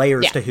there are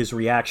layers to his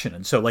reaction,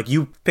 and so like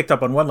you picked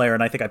up on one layer,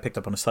 and I think I picked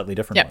up on a slightly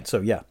different one.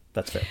 So yeah,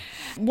 that's fair.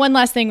 One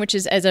last thing, which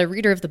is, as a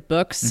reader of the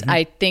books,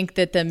 I think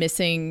that the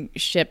missing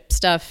ship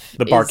stuff,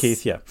 the Bar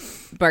Keith,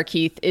 Bar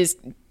Keith is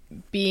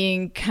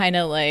being kind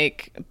of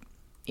like,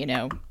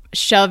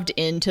 shoved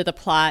into the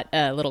plot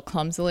a little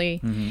clumsily,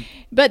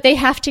 but they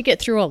have to get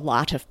through a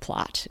lot of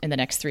plot in the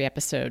next 3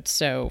 episodes,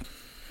 so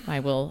I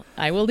will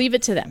leave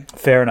it to them.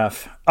 Fair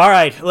enough. All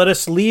right, let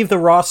us leave the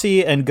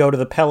Rossi and go to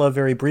the Pella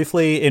very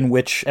briefly, in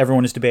which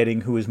everyone is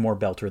debating who is more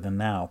Belter than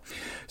thou.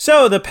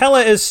 So the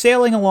Pella is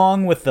sailing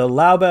along with the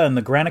Lauba and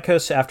the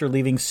Granicus after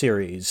leaving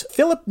Ceres.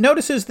 Philip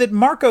notices that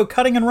Marco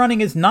cutting and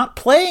running is not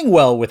playing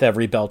well with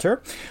every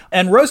Belter,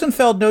 and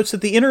Rosenfeld notes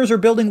that the Inners are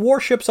building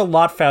warships a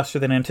lot faster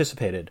than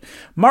anticipated.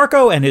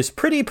 Marco and his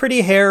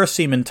pretty hair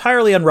seem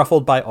entirely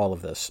unruffled by all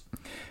of this.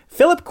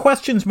 Philip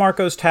questions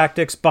Marco's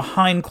tactics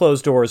behind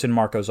closed doors in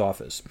Marco's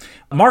office.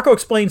 Marco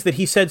explains that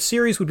he said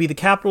Ceres would be the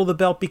capital of the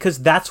belt because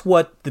that's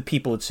what the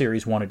people at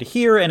Ceres wanted to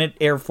hear, and it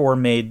therefore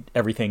made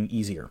everything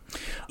easier.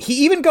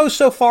 He even goes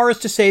so far as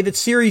to say that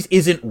Ceres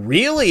isn't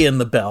really in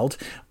the belt,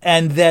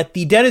 and that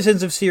the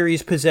denizens of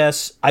Ceres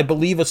possess, I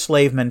believe, a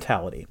slave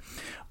mentality.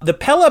 The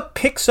Pella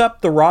picks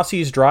up the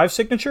Rossi's drive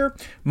signature.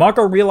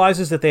 Marco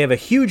realizes that they have a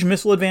huge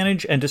missile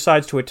advantage and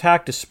decides to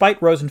attack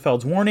despite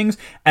Rosenfeld's warnings.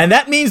 And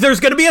that means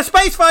there's going to be a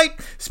space fight!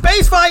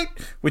 Space fight!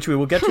 Which we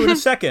will get to in a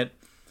second.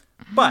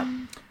 But,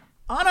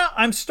 Anna,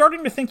 I'm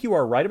starting to think you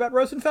are right about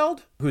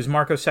Rosenfeld, who's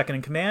Marco's second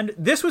in command.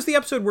 This was the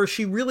episode where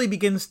she really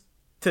begins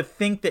to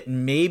think that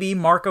maybe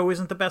Marco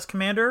isn't the best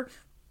commander.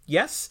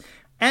 Yes.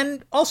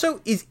 And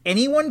also, is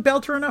anyone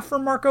Belter enough for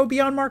Marco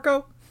beyond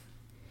Marco?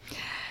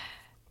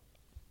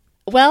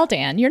 Well,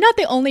 Dan, you're not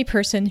the only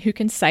person who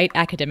can cite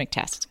academic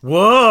tests.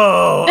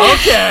 Whoa,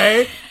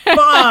 okay,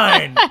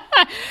 fine.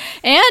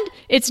 And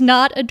it's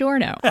not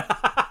Adorno.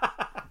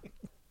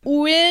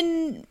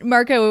 When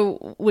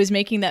Marco was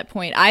making that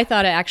point, I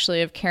thought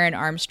actually of Karen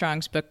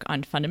Armstrong's book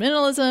on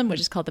fundamentalism, which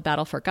is called The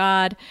Battle for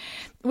God,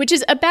 which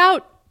is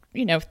about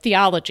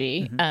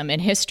theology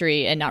and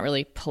history and not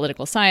really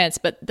political science.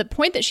 But the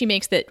point that she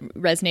makes that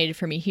resonated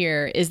for me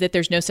here is that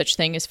there's no such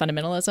thing as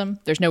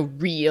fundamentalism. There's no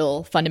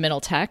real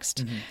fundamental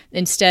text.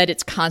 Instead,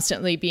 it's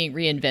constantly being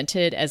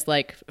reinvented as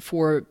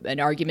for an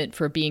argument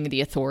for being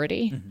the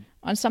authority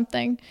on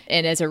something.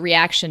 And as a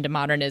reaction to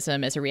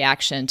modernism, as a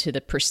reaction to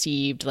the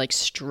perceived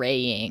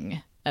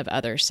straying of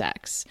other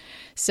sects.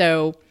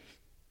 So,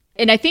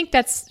 and I think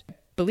that's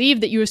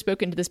believe that you have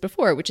spoken to this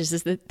before, which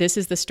is that this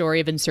is the story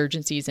of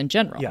insurgencies in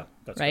general. Yeah,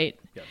 that's right.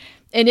 Yeah.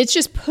 And it's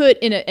just put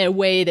in a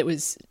way that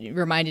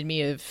reminded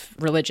me of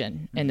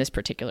religion in this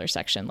particular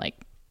section.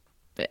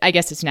 I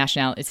guess it's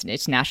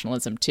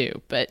nationalism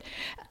too, but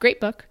great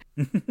book.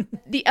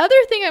 The other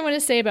thing I want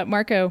to say about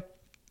Marco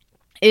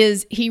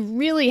is he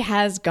really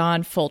has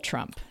gone full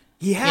Trump.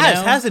 He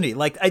has, hasn't he?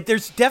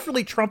 There's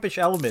definitely Trumpish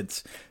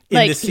elements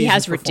in this season's he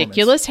has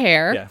ridiculous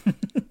hair. Yeah.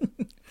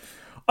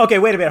 Okay,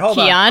 wait a minute. Hold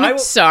on. Keon,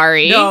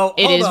 sorry. No,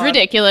 it is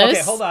ridiculous.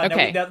 Okay, hold on.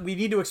 Okay. Now we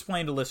need to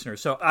explain to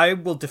listeners. So I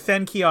will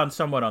defend Keon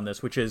somewhat on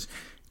this, which is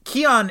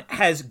Keon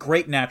has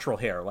great natural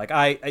hair.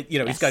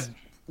 He's got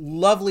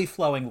lovely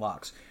flowing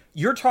locks.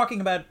 You're talking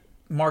about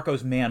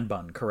Marco's man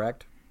bun,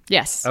 correct?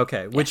 Yes.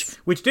 Okay,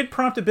 which did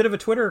prompt a bit of a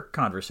Twitter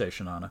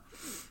conversation, Anna.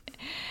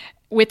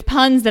 With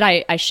puns that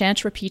I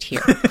shan't repeat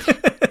here.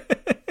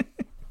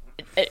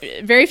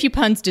 Very few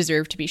puns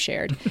deserve to be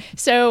shared.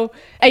 So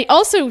I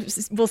also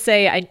will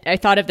say I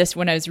thought of this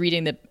when I was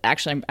reading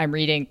I'm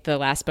reading the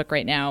last book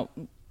right now.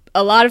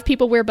 A lot of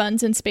people wear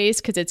buns in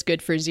space because it's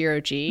good for zero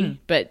G,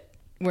 but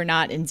we're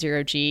not in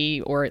zero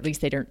G, or at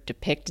least they don't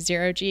depict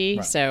zero G.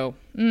 Right. So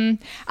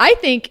I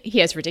think he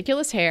has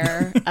ridiculous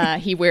hair.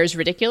 He wears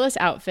ridiculous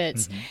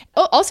outfits.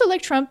 Also,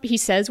 like Trump, he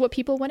says what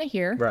people want to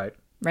hear.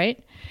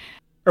 Right.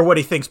 Or what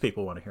he thinks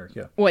people want to hear.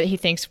 Yeah. What he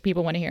thinks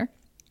people want to hear.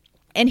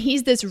 And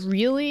he's this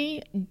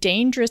really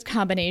dangerous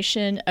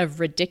combination of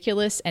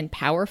ridiculous and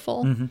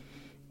powerful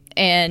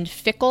and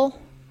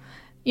fickle.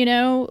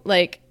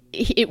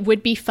 It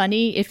would be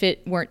funny if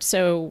it weren't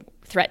so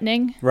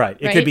threatening. Right.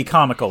 It could be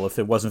comical if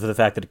it wasn't for the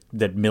fact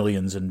that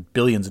millions and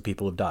billions of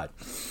people have died.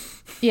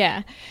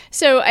 Yeah.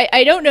 So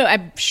I don't know.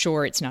 I'm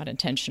sure it's not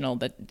intentional,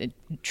 the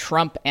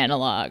Trump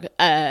analog.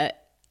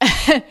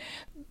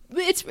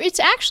 It's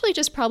actually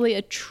just probably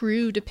a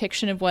true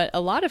depiction of what a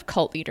lot of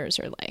cult leaders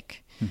are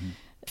like.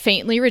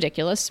 Faintly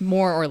ridiculous,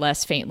 more or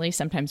less faintly,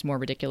 sometimes more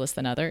ridiculous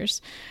than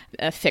others,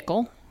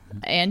 fickle,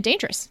 and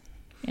dangerous.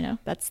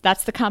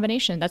 That's the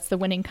combination. That's the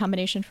winning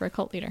combination for a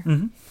cult leader.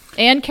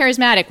 And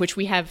charismatic,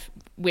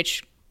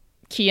 which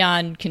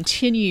Keon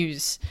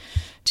continues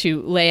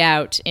to lay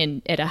out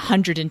at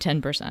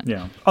 110%.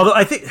 Yeah. Although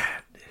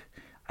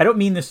I don't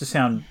mean this to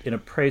sound in a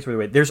praiseworthy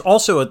way. There's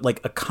also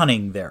a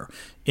cunning there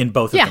in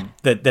both of them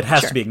that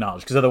has to be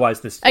acknowledged, because otherwise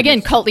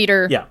cult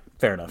leader. Yeah,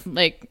 fair enough.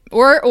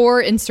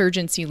 Or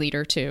insurgency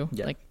leader too.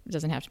 Yeah. It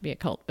doesn't have to be a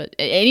cult, but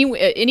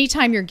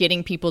anytime you're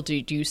getting people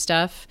to do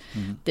stuff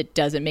that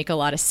doesn't make a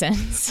lot of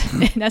sense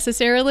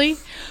necessarily,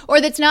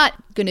 or that's not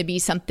going to be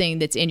something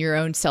that's in your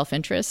own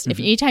self-interest.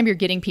 Anytime you're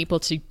getting people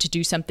to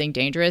do something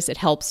dangerous, it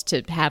helps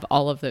to have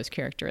all of those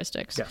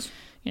characteristics. Yes.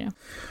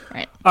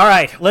 Right. All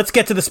right, let's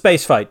get to the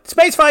space fight.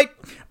 Space fight!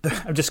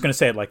 I'm just going to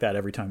say it like that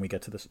every time we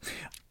get to this.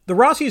 The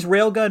Rossi's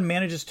railgun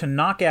manages to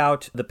knock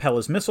out the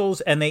Pella's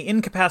missiles, and they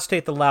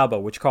incapacitate the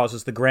Lauba, which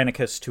causes the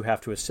Granicus to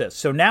have to assist.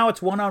 So now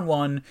it's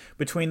one-on-one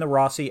between the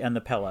Rossi and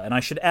the Pella. And I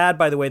should add,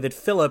 by the way, that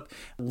Philip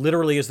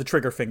literally is the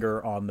trigger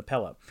finger on the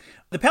Pella.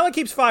 The Pella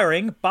keeps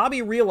firing.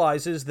 Bobby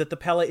realizes that the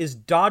Pella is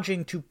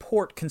dodging to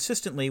port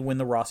consistently when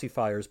the Rossi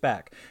fires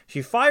back.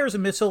 She fires a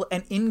missile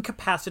and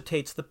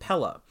incapacitates the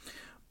Pella.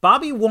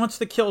 Bobby wants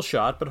the kill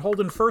shot, but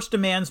Holden first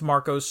demands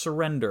Marco's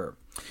surrender,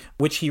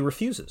 which he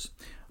refuses.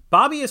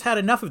 Bobby has had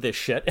enough of this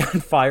shit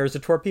and fires a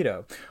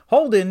torpedo.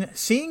 Holden,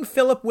 seeing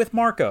Philip with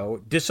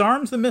Marco,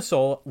 disarms the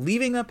missile,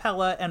 leaving the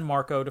Pella and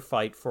Marco to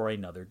fight for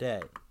another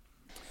day.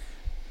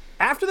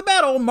 After the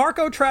battle,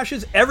 Marco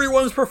trashes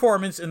everyone's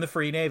performance in the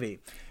Free Navy.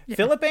 Yeah.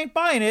 Philip ain't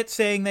buying it,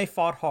 saying they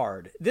fought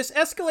hard. This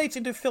escalates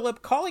into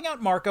Philip calling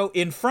out Marco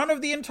in front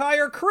of the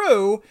entire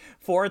crew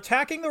for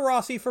attacking the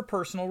Rossi for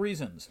personal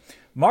reasons.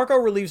 Marco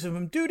relieves him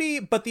of duty,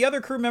 but the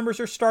other crew members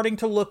are starting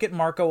to look at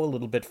Marco a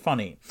little bit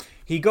funny.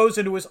 He goes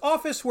into his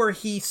office where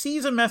he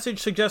sees a message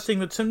suggesting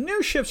that some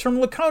new ships from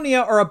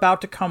Laconia are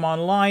about to come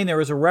online. There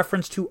is a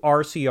reference to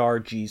RCR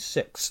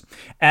G6,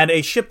 and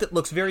a ship that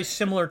looks very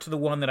similar to the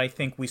one that I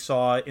think we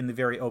saw in the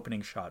very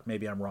opening shot.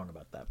 Maybe I'm wrong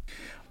about that.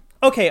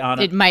 Okay,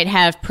 Anna. It might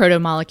have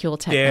proto-molecule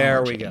technology.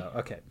 There we go.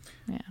 Okay.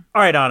 Yeah.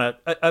 All right, Anna,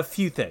 a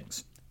few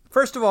things.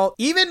 First of all,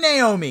 even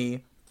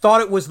Naomi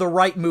thought it was the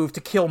right move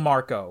to kill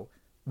Marco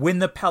when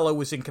the Pella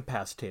was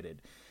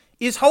incapacitated.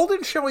 Is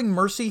Holden showing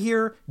mercy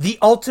here? The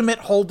ultimate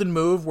Holden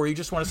move where you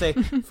just want to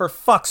say, for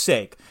fuck's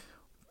sake,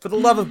 for the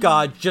love of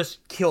God,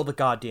 just kill the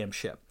goddamn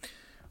ship.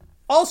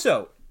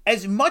 Also,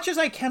 as much as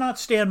I cannot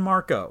stand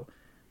Marco,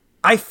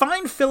 I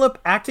find Philip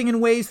acting in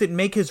ways that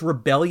make his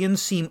rebellion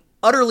seem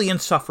utterly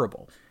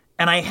insufferable.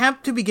 And I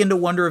have to begin to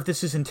wonder if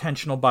this is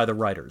intentional by the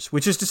writers,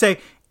 which is to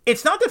say,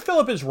 it's not that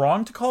Philip is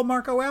wrong to call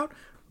Marco out,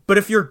 but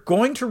if you're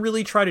going to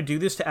really try to do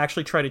this to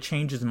actually try to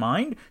change his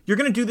mind, you're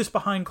going to do this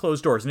behind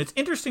closed doors. And it's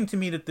interesting to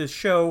me that this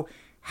show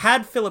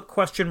had Philip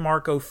question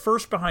Marco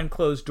first behind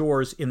closed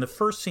doors in the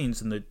first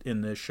scenes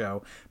in this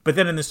show, but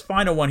then in this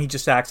final one, he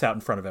just acts out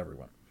in front of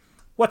everyone.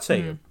 What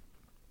say you?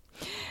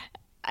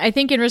 I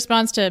think in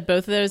response to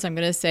both of those, I'm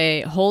going to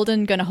say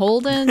Holden gonna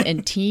Holden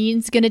and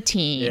teen's gonna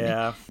teen.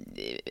 Yeah.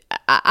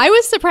 I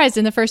was surprised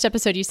in the first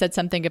episode you said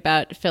something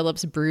about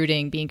Philip's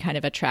brooding being kind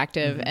of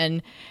attractive.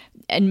 And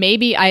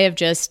maybe I have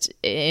just,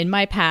 in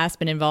my past,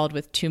 been involved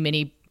with too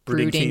many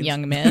brooding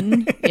young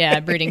men. Yeah,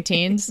 brooding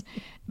teens.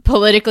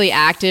 Politically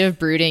active,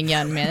 brooding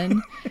young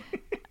men.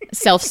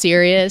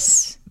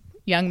 Self-serious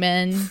young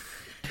men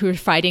who are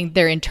fighting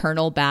their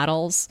internal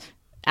battles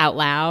out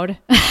loud.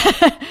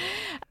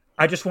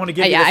 I just want to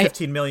give you the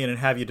 $15 million and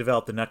have you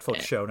develop the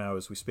Netflix show now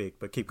as we speak,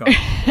 but keep going.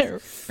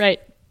 Right.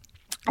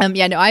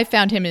 I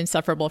found him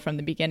insufferable from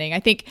the beginning. I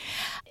think,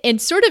 and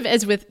sort of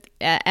as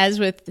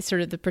with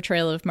sort of the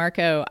portrayal of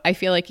Marco, I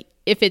feel like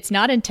if it's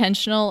not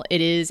intentional, it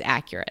is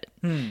accurate.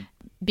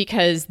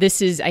 Because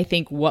this is, I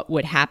think, what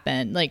would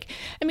happen. Like,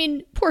 I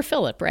mean, poor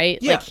Philip, right?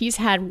 Yeah. Like, he's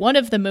had one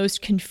of the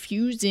most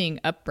confusing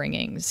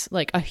upbringings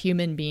like a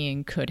human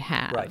being could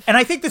have. Right. And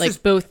I think this like is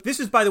both. This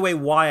is, by the way,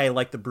 why I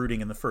like the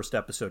brooding in the first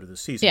episode of the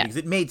season. Yeah. Because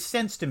it made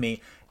sense to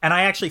me, and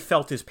I actually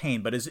felt his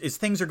pain. But as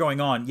things are going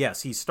on,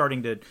 yes, he's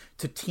starting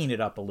to teen it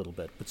up a little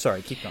bit. But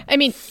sorry, keep going. I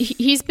mean,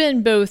 he's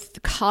been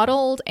both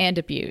coddled and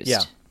abused.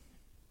 Yeah.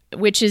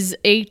 Which is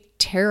a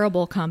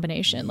terrible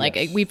combination. Like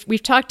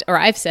we've talked, or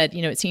I've said,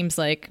 it seems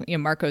like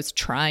Marco's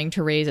trying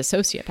to raise a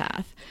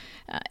sociopath.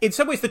 In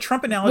some ways, the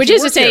Trump analogy which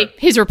is works to say here.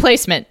 His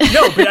replacement.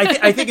 No, but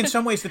I think in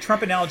some ways the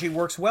Trump analogy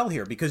works well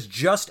here because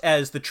just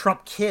as the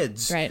Trump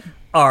kids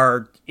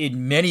are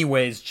in many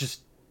ways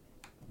just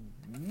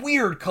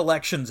weird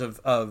collections of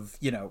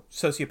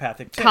sociopathic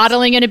tics.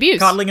 Coddling and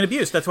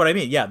abuse. That's what I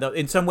mean. Yeah.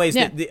 In some ways,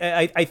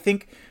 I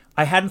think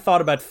I hadn't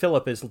thought about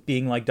Philip as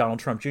being like Donald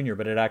Trump Jr.,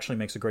 but it actually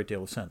makes a great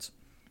deal of sense.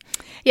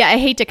 Yeah, I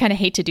hate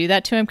to do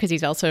that to him because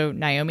he's also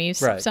Naomi's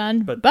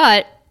son.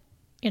 But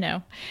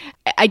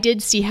I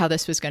did see how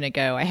this was going to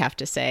go, I have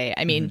to say.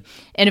 I mean,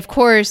 and of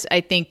course, I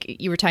think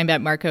you were talking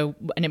about Marco,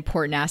 an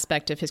important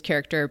aspect of his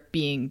character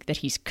being that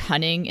he's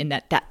cunning and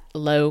that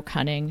low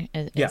cunning,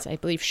 as I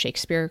believe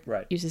Shakespeare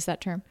uses that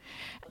term.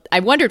 I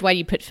wondered why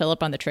you put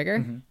Philip on the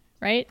trigger.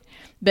 Right?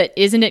 But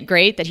isn't it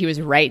great that he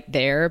was right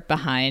there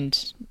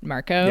behind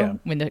Marco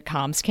when the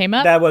comms came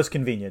up? That was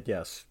convenient,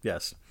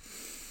 yes.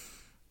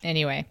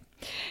 Anyway.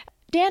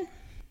 Dan?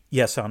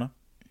 Yes, Anna?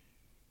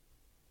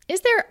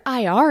 Is there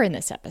IR in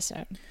this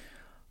episode?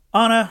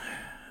 Anna,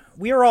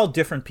 we are all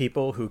different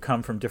people who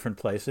come from different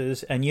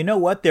places, and you know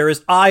what? There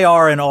is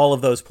IR in all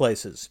of those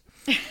places.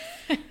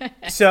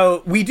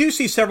 So we do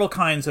see several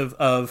kinds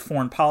of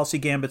foreign policy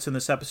gambits in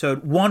this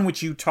episode. One,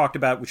 which you talked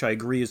about, which I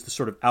agree is the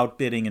sort of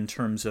outbidding in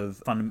terms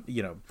of,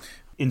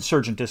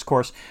 insurgent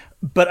discourse.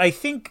 But I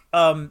think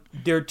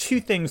there are two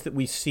things that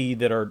we see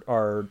that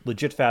are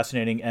legit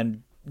fascinating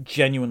and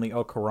genuinely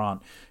au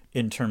courant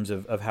in terms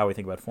of how we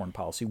think about foreign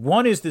policy.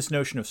 One is this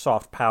notion of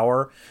soft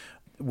power,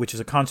 which is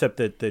a concept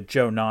that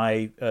Joe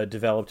Nye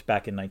developed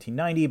back in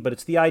 1990. But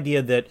it's the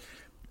idea that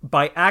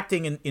by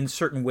acting in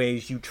certain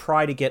ways, you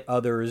try to get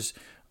others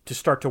to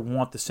start to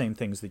want the same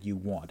things that you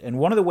want. And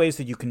one of the ways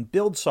that you can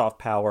build soft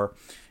power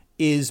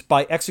is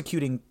by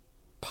executing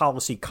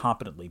policy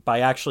competently, by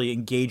actually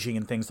engaging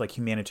in things like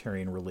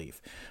humanitarian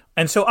relief.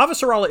 And so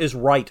Avasarala is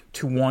right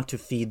to want to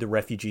feed the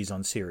refugees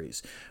on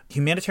Ceres.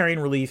 Humanitarian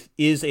relief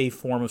is a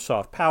form of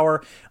soft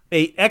power.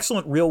 An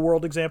excellent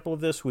real-world example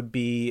of this would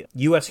be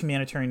U.S.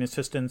 humanitarian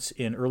assistance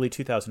in early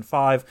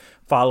 2005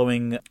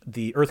 following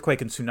the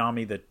earthquake and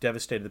tsunami that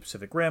devastated the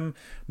Pacific Rim,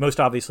 most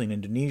obviously in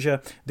Indonesia.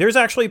 There's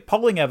actually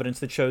polling evidence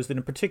that shows that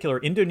in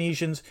particular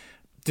Indonesians,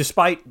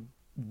 despite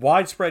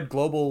widespread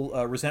global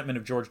resentment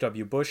of George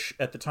W. Bush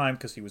at the time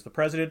because he was the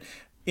president,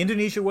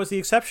 Indonesia was the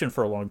exception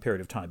for a long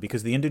period of time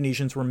because the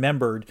Indonesians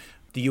remembered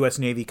the U.S.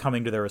 Navy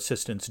coming to their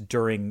assistance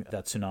during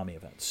that tsunami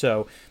event.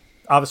 So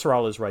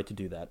Avasarala is right to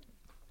do that.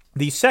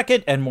 The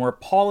second and more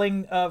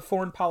appalling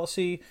foreign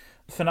policy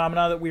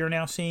phenomena that we are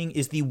now seeing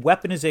is the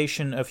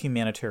weaponization of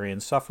humanitarian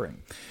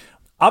suffering.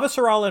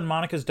 Avasarala and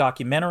Monica's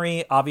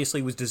documentary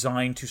obviously was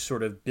designed to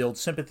sort of build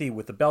sympathy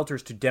with the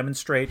Belters to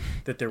demonstrate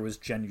that there was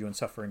genuine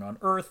suffering on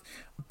Earth,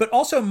 but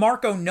also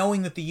Marco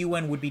knowing that the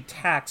UN would be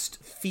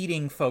taxed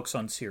feeding folks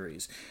on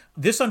Ceres.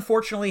 This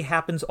unfortunately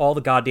happens all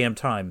the goddamn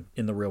time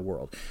in the real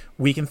world.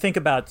 We can think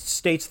about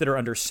states that are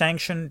under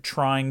sanction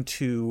trying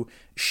to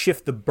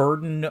shift the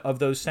burden of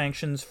those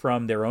sanctions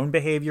from their own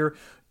behavior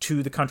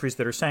to the countries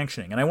that are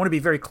sanctioning. And I want to be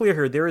very clear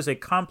here, there is a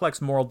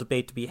complex moral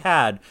debate to be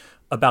had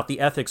about the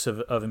ethics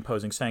of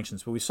imposing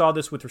sanctions. But we saw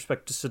this with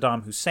respect to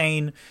Saddam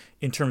Hussein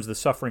in terms of the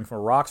suffering from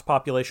Iraq's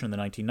population in the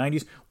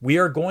 1990s. We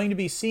are going to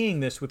be seeing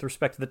this with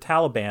respect to the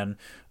Taliban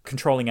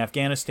controlling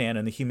Afghanistan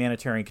and the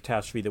humanitarian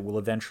catastrophe that will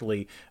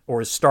eventually,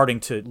 or is starting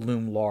to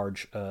loom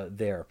large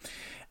there.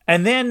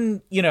 And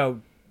then,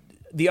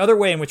 the other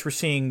way in which we're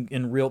seeing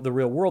in the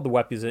real world the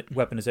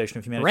weaponization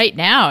of humanity right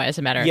now, as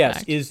a matter of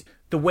fact, is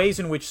the ways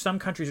in which some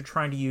countries are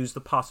trying to use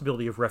the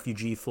possibility of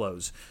refugee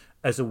flows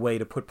as a way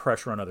to put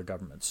pressure on other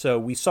governments. So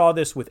we saw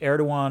this with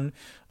Erdogan,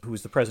 who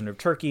is the president of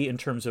Turkey, in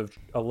terms of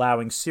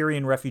allowing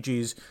Syrian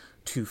refugees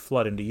to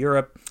flood into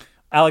Europe.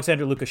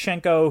 Alexander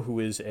Lukashenko, who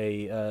is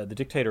the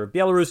dictator of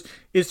Belarus,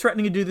 is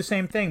threatening to do the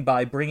same thing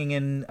by bringing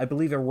in, I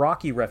believe,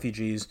 Iraqi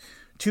refugees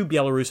to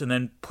Belarus and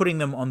then putting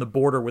them on the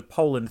border with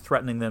Poland,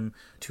 threatening them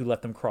to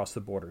let them cross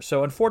the border.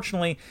 So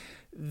unfortunately,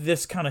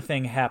 this kind of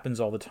thing happens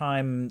all the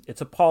time.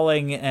 It's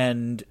appalling,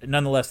 and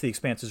nonetheless, The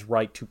Expanse is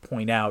right to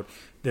point out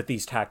that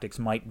these tactics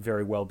might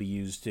very well be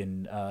used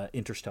in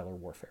interstellar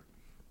warfare.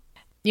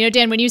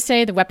 Dan, when you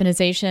say the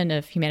weaponization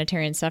of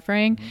humanitarian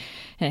suffering,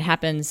 and it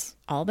happens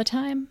all the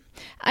time,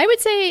 I would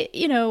say,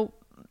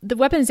 the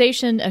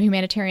weaponization of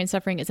humanitarian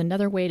suffering is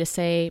another way to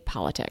say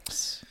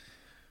politics.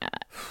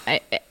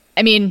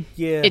 I mean,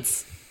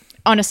 It's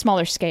on a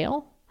smaller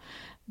scale.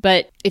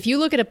 But if you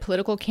look at a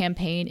political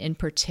campaign in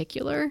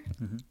particular,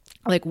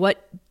 like what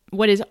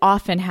is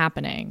often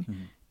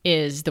happening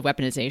is the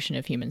weaponization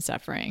of human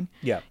suffering.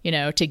 Yeah.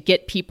 To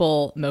get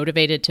people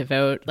motivated to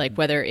vote, like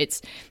whether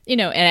it's,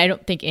 and I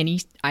don't think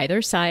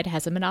either side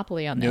has a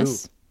monopoly on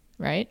this,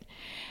 right?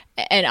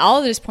 And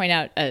I'll just point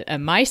out a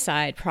my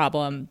side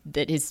problem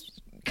that is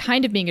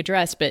kind of being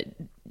addressed, but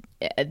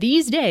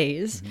these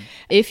days,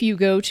 if you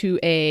go to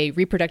a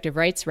reproductive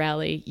rights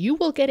rally, you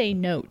will get a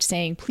note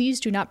saying, please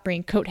do not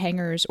bring coat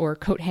hangers or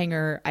coat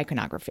hanger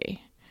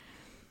iconography.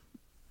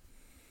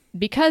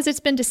 Because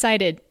it's been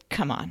decided,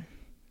 come on,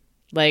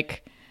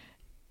 like,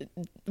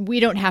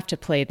 we don't have to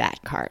play that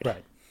card.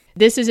 Right.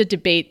 This is a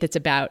debate that's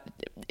about,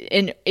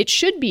 and it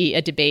should be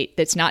a debate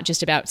that's not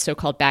just about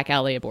so-called back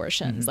alley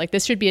abortions. Like,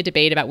 this should be a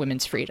debate about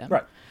women's freedom.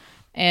 Right.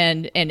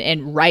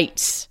 And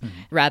rights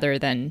rather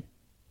than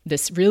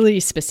this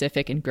really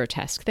specific and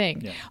grotesque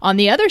thing. Yeah. On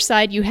the other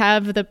side, you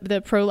have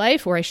the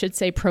pro-life, or I should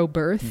say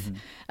pro-birth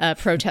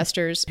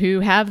protesters who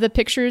have the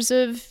pictures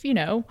of,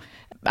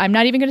 I'm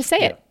not even going to say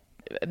it,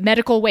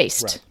 medical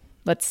waste,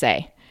 let's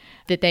say,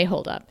 that they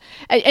hold up.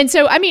 And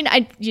so, I mean,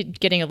 I'm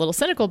getting a little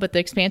cynical, but The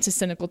Expanse is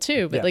cynical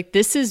too. But like,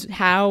 this is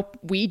how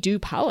we do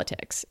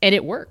politics, and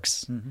it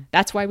works.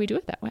 That's why we do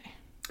it that way.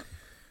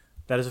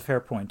 That is a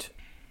fair point.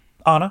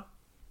 Anna?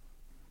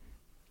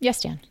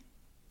 Yes, Dan.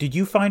 Did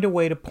you find a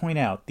way to point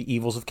out the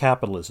evils of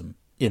capitalism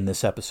in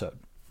this episode?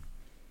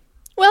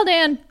 Well,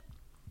 Dan,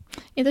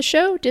 the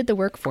show did the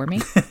work for me,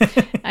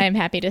 I am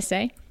happy to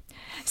say.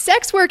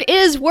 Sex work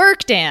is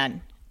work,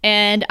 Dan.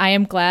 And I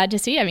am glad to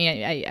see. I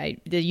mean,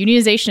 the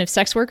unionization of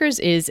sex workers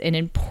is an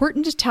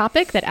important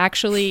topic that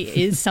actually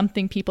is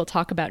something people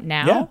talk about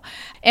now. Yeah.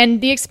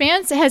 And The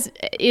Expanse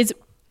is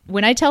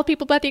when I tell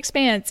people about The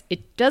Expanse,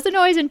 it doesn't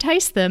always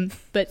entice them,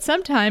 but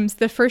sometimes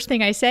the first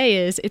thing I say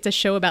is it's a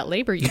show about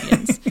labor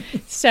unions.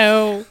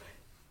 So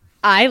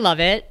I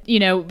love it.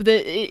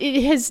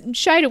 It has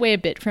shied away a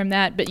bit from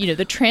that, but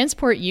the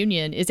transport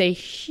union is a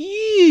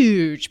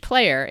huge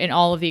player in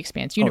all of the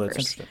Expanse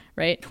universe,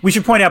 right? We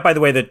should point out, by the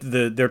way, that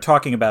they're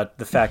talking about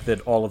the fact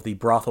that all of the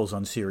brothels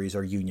on Ceres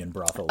are union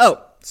brothels.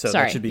 Oh, so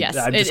sorry. That should be, yes,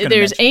 I'm just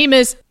there's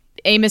Amos.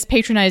 Amos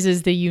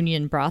patronizes the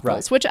union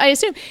brothels, Right. which I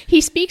assume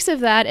he speaks of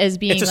that as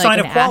being It's a like sign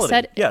an of quality.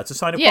 asset. Yeah, it's a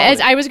sign of Yeah, quality.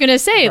 as I was going to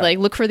say, Right. like,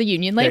 look for the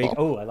union There you label.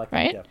 go. Oh, I like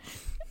right? that.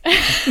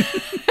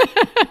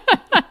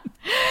 Yeah.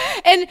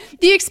 And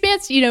The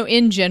Expanse,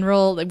 in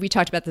general, we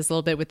talked about this a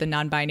little bit with the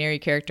non-binary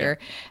character,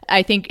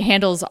 I think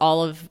handles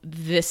all of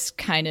this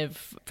kind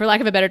of, for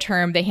lack of a better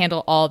term, they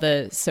handle all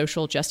the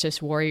social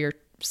justice warrior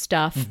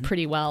stuff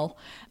pretty well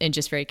and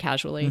just very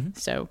casually.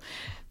 So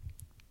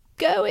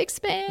go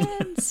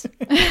Expanse.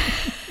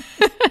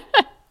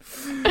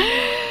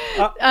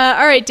 All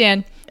right,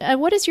 Dan,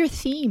 what is your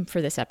theme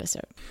for this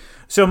episode?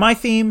 So my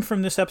theme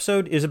from this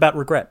episode is about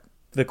regret.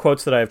 The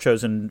quotes that I have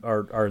chosen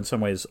are in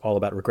some ways all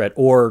about regret,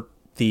 or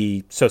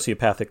the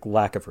sociopathic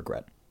lack of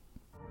regret.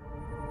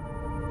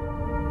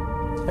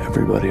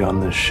 Everybody on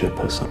this ship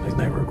has something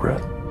they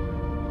regret.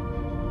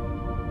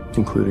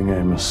 Including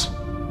Amos,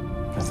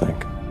 I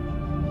think.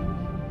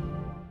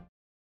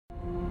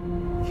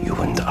 You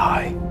and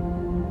I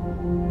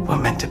were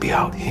meant to be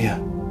out here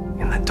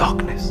in the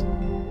darkness.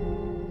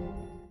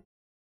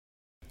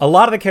 A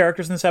lot of the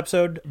characters in this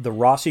episode, the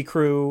Rossi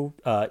crew,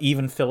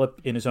 even Philip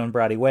in his own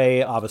bratty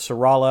way,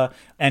 Avasarala,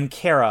 and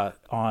Kara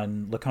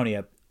on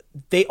Laconia,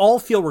 they all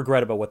feel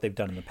regret about what they've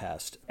done in the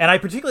past. And I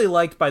particularly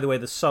liked, by the way,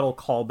 the subtle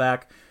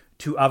callback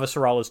to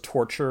Avasarala's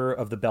torture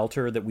of the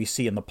Belter that we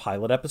see in the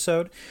pilot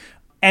episode.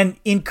 And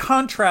in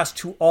contrast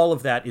to all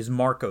of that is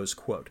Marco's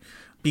quote,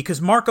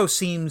 because Marco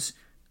seems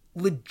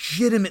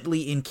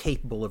legitimately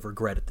incapable of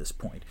regret at this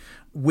point,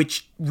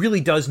 which really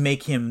does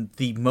make him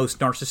the most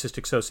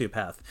narcissistic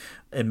sociopath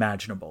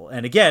imaginable.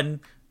 And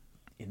again,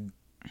 in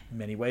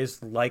many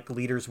ways, like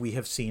leaders we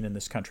have seen in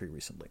this country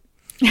recently.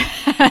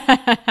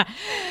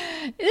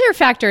 They're a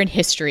factor in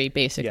history,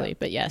 basically. Yeah.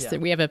 But yes, Yeah.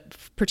 we have a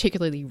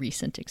particularly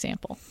recent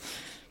example.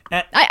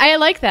 And- I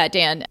like that,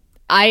 Dan.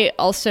 I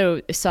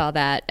also saw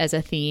that as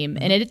a theme,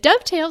 and it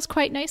dovetails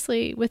quite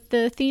nicely with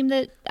the theme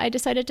that I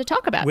decided to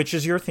talk about. Which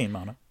is your theme,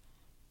 Mona?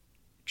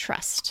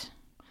 Trust.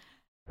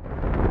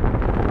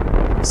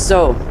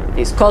 So,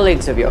 these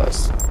colleagues of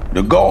yours,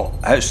 The Gault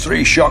has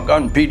 3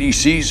 shotgun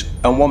PDCs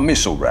and 1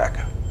 missile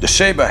rack. The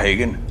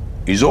Saberhagen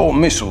is all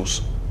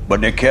missiles,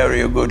 but they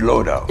carry a good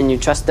loadout. and you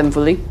trust them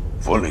fully?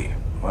 Fully.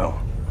 Well,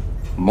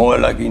 more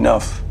like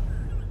enough.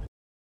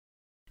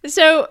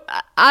 So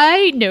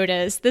I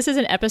noticed this is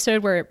an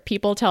episode where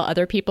people tell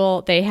other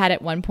people they had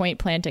at one point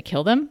planned to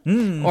kill them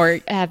or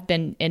have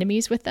been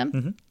enemies with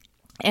them.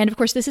 And of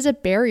course, this is a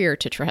barrier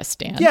to trust,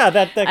 Dan. Yeah,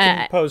 that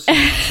can pose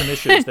some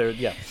issues there.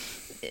 Yeah.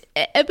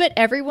 But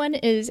everyone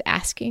is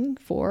asking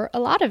for a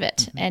lot of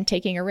it and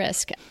taking a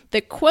risk.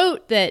 The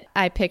quote that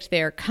I picked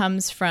there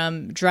comes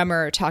from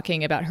Drummer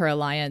talking about her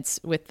alliance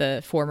with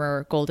the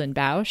former Golden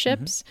Bough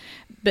ships.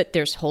 But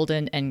there's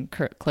Holden and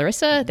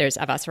Clarissa, there's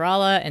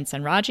Avasarala and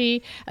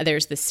Sanraji,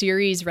 there's the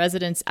series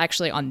residents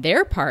actually on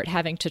their part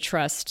having to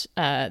trust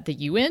the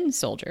UN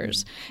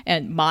soldiers,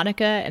 and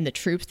Monica and the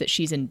troops that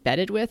she's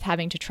embedded with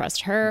having to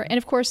trust her, and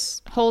of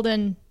course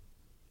Holden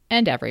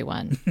and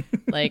everyone.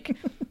 Like,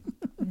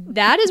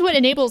 that is what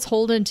enables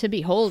Holden to be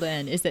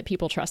Holden, is that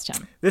people trust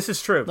him. This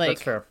is true. Like-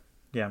 That's fair.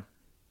 Yeah.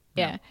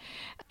 Yeah.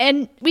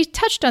 And we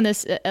touched on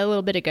this a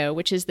little bit ago,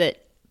 which is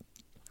that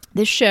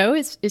this show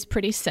is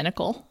pretty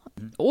cynical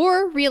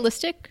or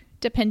realistic,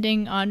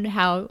 depending on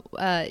how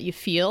you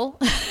feel.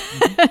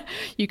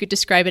 You could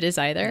describe it as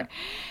either.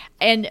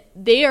 And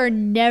they are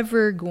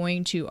never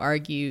going to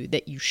argue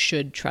that you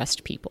should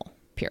trust people,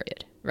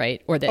 period.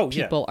 Right? Or that Oh,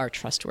 yeah. people are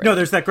trustworthy. No,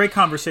 there's that great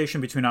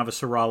conversation between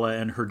Avasarala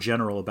and her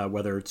general about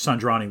whether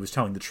Sandrani was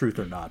telling the truth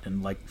or not.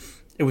 And, like,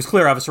 it was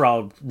clear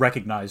Avasarala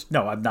recognized,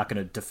 no, I'm not going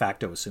to de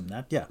facto assume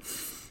that. Yeah.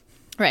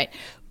 Right.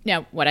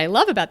 Now, what I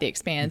love about The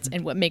Expanse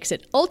and what makes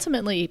it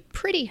ultimately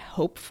pretty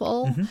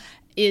hopeful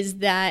is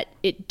that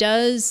it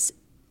does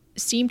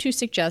seem to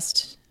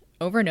suggest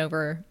over and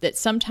over that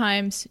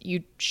sometimes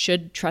you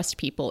should trust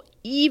people,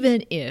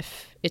 even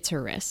if it's a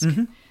risk.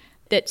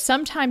 That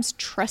sometimes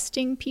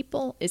trusting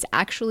people is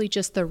actually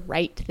just the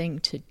right thing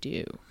to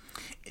do,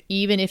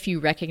 even if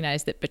you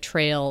recognize that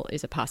betrayal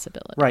is a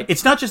possibility. Right.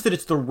 It's not just that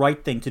it's the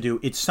right thing to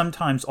do, it's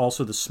sometimes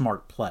also the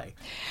smart play.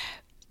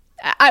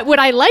 What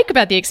I like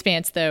about The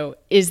Expanse, though,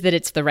 is that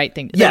it's the right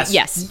thing to do. Yes.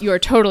 Yes, you're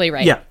totally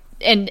right. Yeah.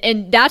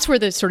 And that's where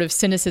the sort of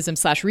cynicism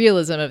 /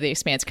 realism of The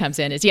Expanse comes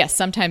in, is yes,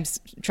 sometimes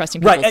trusting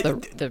people is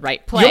the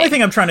right play. The only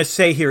thing I'm trying to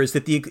say here is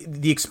that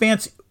the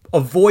Expanse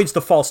avoids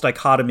the false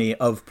dichotomy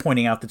of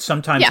pointing out that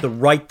sometimes the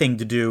right thing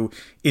to do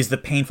is the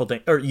painful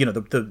thing, or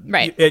the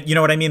Right. You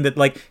know what I mean? That,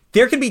 like,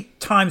 there can be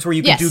times where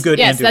you can do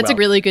good and do that's well. a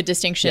really good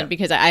distinction, Yeah.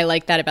 because I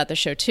like that about the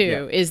show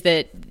too, is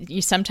that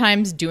you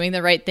sometimes doing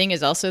the right thing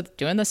is also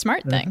doing the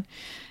smart thing.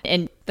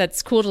 And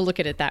that's cool to look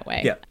at it that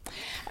way. Yeah.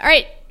 All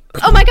right.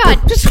 Oh my God.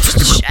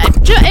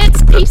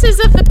 It's pieces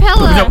of the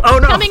Pella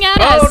coming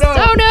at us. no.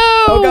 Oh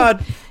no. Oh,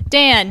 God.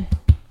 Dan,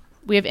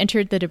 we have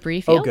entered the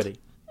debris field. Oh, goody.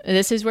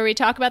 This is where we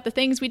talk about the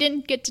things we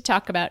didn't get to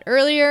talk about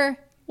earlier.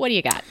 What do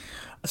you got?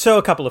 So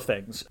a couple of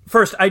things.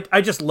 First,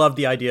 I just love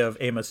the idea of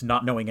Amos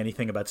not knowing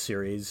anything about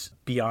series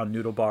beyond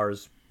noodle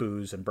bars,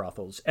 booze and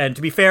brothels. And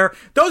to be fair,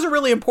 those are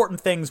really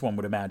important things, one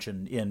would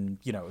imagine, in,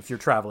 if you're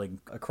traveling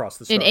across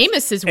the stars. In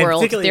Amos's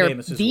world, they're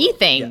the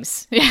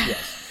things. Yes.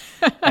 Yes.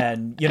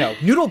 And,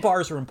 noodle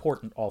bars are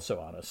important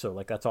also, Anna. So,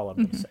 that's all I'm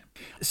going to say.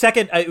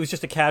 Second, it was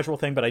just a casual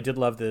thing, but I did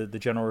love the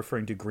general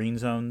referring to green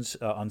zones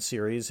on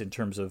series in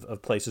terms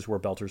of places where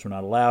belters were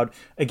not allowed.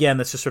 Again,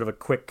 that's just sort of a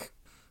quick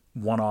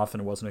one-off,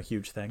 and it wasn't a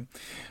huge thing.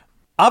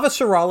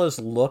 Avasarala's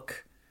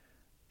look...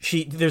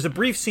 There's a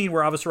brief scene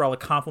where Avasarala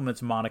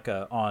compliments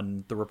Monica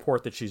on the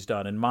report that she's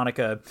done, and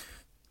Monica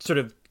sort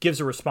of gives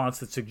a response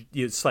that's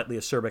slightly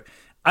acerbic.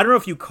 I don't know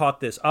if you caught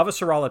this.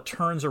 Avasarala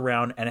turns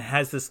around and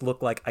has this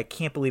look like, I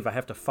can't believe I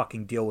have to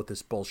fucking deal with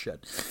this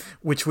bullshit,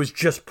 which was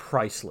just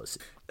priceless.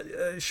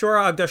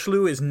 Shohreh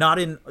Aghdashloo is not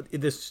in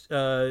this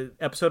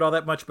episode all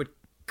that much, but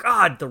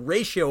God, the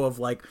ratio of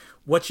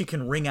what she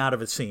can wring out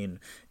of a scene,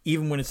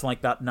 even when it's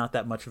not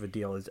that much of a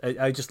deal,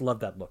 I just love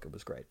that look. It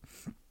was great.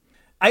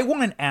 I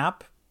want an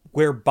app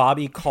where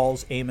Bobby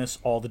calls Amos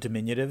all the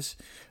diminutives,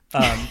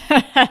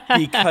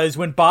 because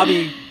when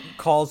Bobby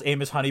calls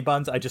Amos honey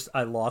buns,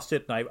 I lost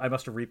it, and I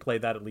must have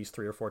replayed that at least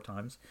 3 or 4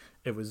 times.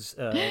 It was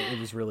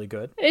really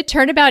good.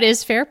 Turnabout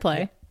is fair play.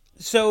 Yeah.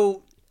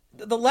 So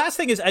the last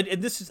thing is,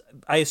 and this is,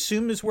 I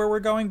assume, is where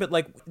we're going, but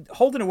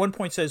Holden at one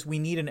point says we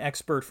need an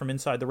expert from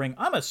inside the ring.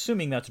 I'm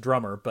assuming that's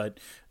Drummer, but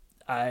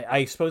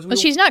I suppose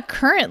she's not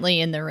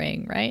currently in the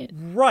ring, right?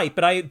 Right,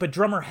 but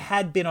Drummer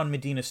had been on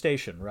Medina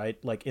Station, right?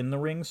 In the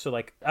ring,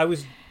 so I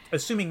was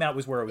assuming that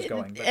was where it was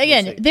going. But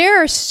again,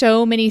 there are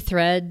so many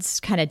threads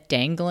kind of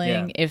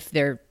dangling.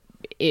 Yeah.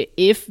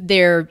 If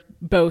they're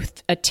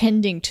both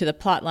attending to the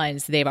plot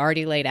lines they've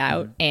already laid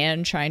out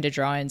and trying to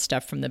draw in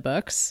stuff from the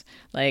books,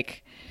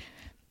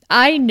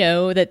 I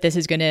know that this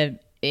is going to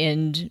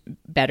end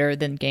better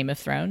than Game of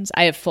Thrones.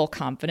 I have full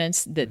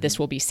confidence that this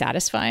will be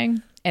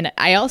satisfying. And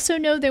I also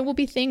know there will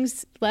be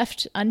things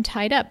left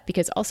untied up,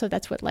 because also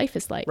that's what life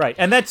is like. Right.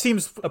 And that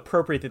seems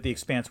appropriate that The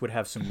Expanse would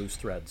have some loose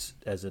threads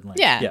as it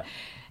lands. Yeah.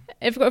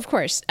 Of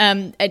course.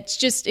 It's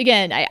just,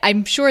 again,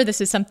 I'm sure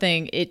this is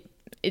something,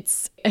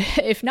 it's,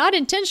 if not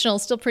intentional,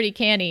 still pretty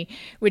canny,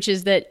 which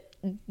is that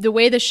the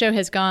way the show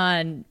has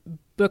gone,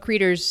 book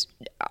readers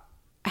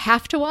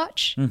have to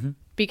watch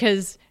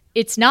because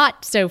it's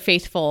not so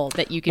faithful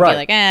that you can be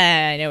like,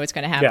 I know what's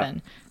going to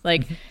happen. Yeah.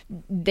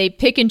 They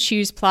pick and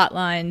choose plot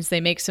lines.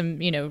 They make some,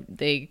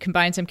 they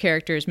combine some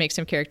characters, make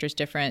some characters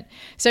different.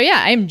 So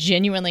yeah, I'm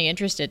genuinely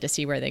interested to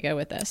see where they go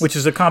with this. Which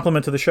is a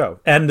compliment to the show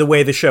and the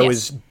way the show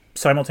is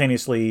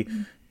simultaneously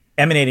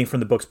emanating from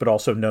the books, but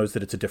also knows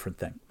that it's a different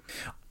thing.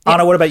 Yeah.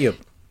 Anna, what about you?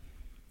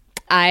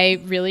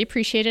 I really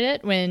appreciated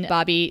it when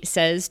Bobby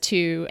says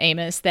to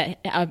Amos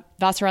that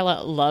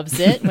Avasarala loves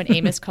it when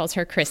Amos calls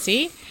her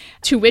Chrissy,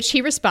 to which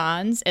he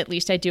responds, "At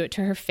least I do it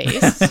to her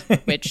face,"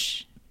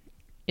 which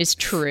is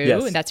true,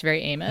 yes. And that's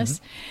very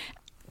Amos.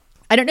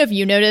 I don't know if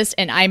you noticed,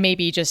 and I may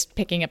be just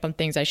picking up on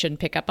things I shouldn't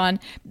pick up on,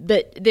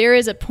 but there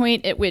is a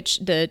point at which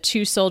the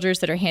 2 soldiers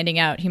that are handing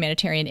out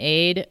humanitarian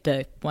aid,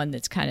 the one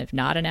that's kind of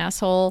not an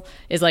asshole,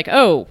 is like,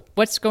 "Oh,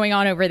 what's going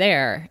on over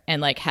there?"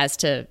 and has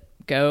to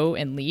go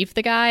and leave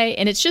the guy.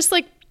 And it's just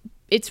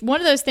it's one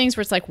of those things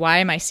where it's why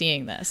am I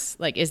seeing this?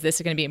 Is this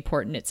going to be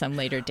important at some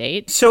later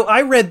date? So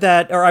I read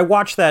that, or I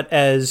watched that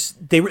as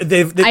they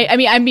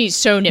I'm being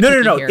so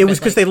nitpicky. No. Here, it was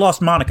because they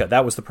lost Monica.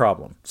 That was the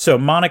problem. So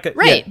Monica,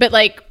 right? Yeah. But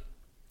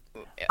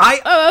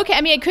okay.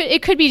 I mean,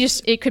 it could be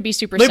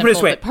super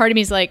simple. But part of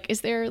me is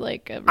is there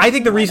I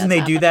think the reason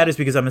they do that is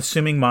because I'm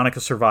assuming Monica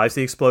survives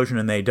the explosion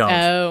and they don't.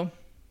 Oh.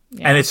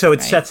 Yeah, and it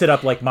sets it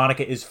up like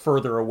Monica is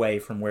further away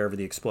from wherever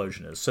the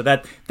explosion is. So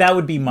that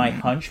would be my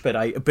hunch,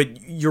 but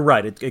you're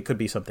right. It could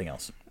be something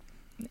else.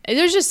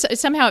 There's just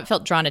somehow it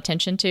felt drawn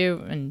attention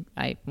to, and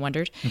I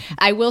wondered.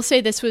 I will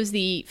say this was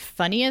the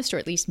funniest, or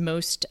at least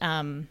most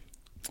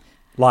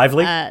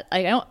lively.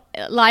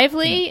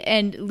 Lively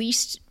and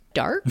least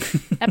dark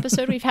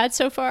episode we've had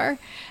so far.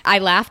 I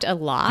laughed a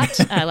lot.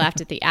 I laughed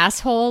at the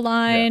asshole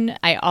line. Yeah.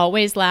 I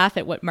always laugh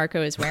at what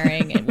Marco is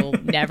wearing. It will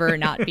never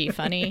not be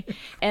funny.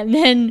 And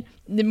then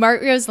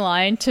Marco's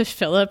line to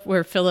Philip,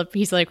 where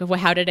he's like, "Well,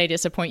 how did I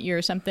disappoint you?"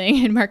 or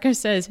something. And Marco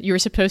says, "You were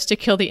supposed to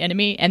kill the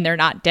enemy and they're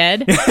not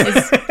dead."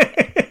 Is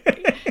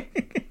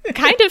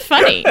kind of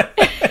funny.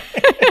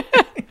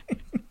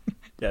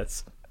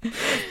 Yes.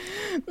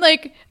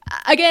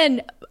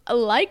 Again,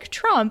 like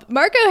Trump,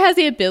 Marco has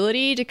the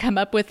ability to come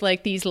up with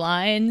these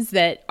lines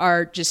that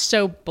are just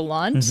so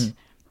blunt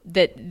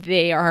that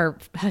they are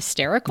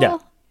hysterical. Yeah.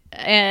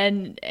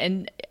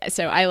 And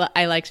so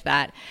I liked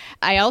that.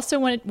 I also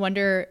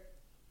wonder,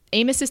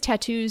 Amos's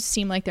tattoos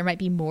seem like there might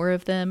be more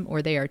of them,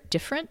 or they are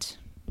different.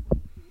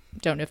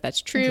 Don't know if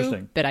that's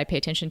true, but I pay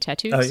attention to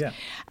tattoos. Oh, yeah.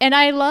 And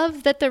I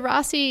love that the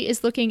Rossi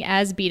is looking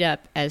as beat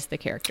up as the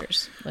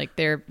characters.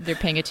 They're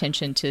paying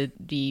attention to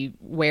the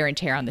wear and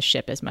tear on the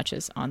ship as much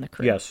as on the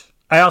crew. Yes.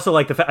 I also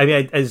like the fact,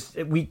 as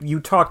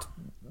you talked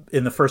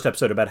in the first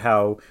episode about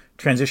how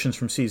transitions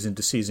from season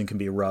to season can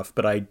be rough,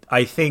 but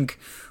I think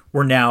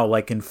we're now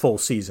like in full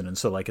season, and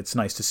so like it's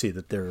nice to see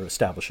that they're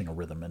establishing a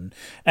rhythm,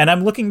 and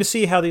I'm looking to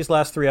see how these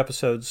last 3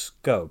 episodes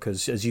go,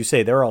 because as you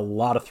say, there are a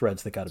lot of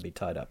threads that got to be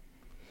tied up.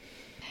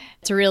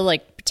 It's a real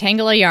like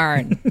tangle of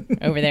yarn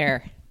over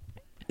there.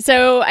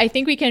 So I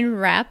think we can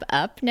wrap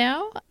up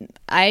now.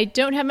 I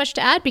don't have much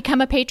to add. Become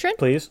a patron.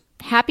 Please.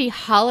 Happy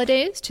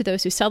holidays to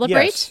those who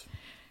celebrate. Yes.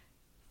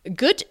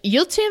 Good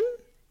Yultim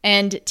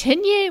and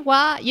Tenye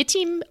wa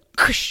Yitim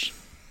Kush.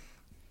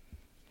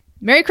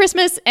 Merry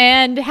Christmas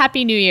and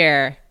Happy New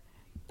Year.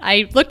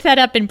 I looked that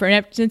up in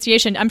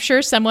pronunciation. I'm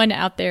sure someone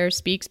out there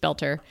speaks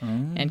Belter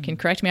and can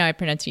correct me on my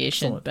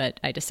pronunciation, but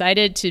I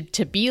decided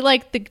to be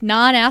like the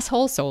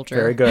non-asshole soldier.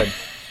 Very good.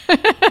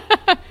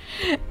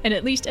 And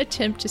at least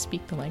attempt to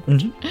speak the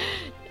language.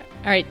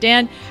 All right,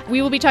 Dan,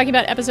 we will be talking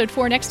about episode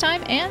 4 next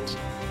time, and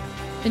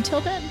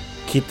until then,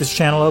 keep this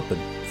channel open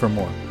for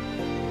more.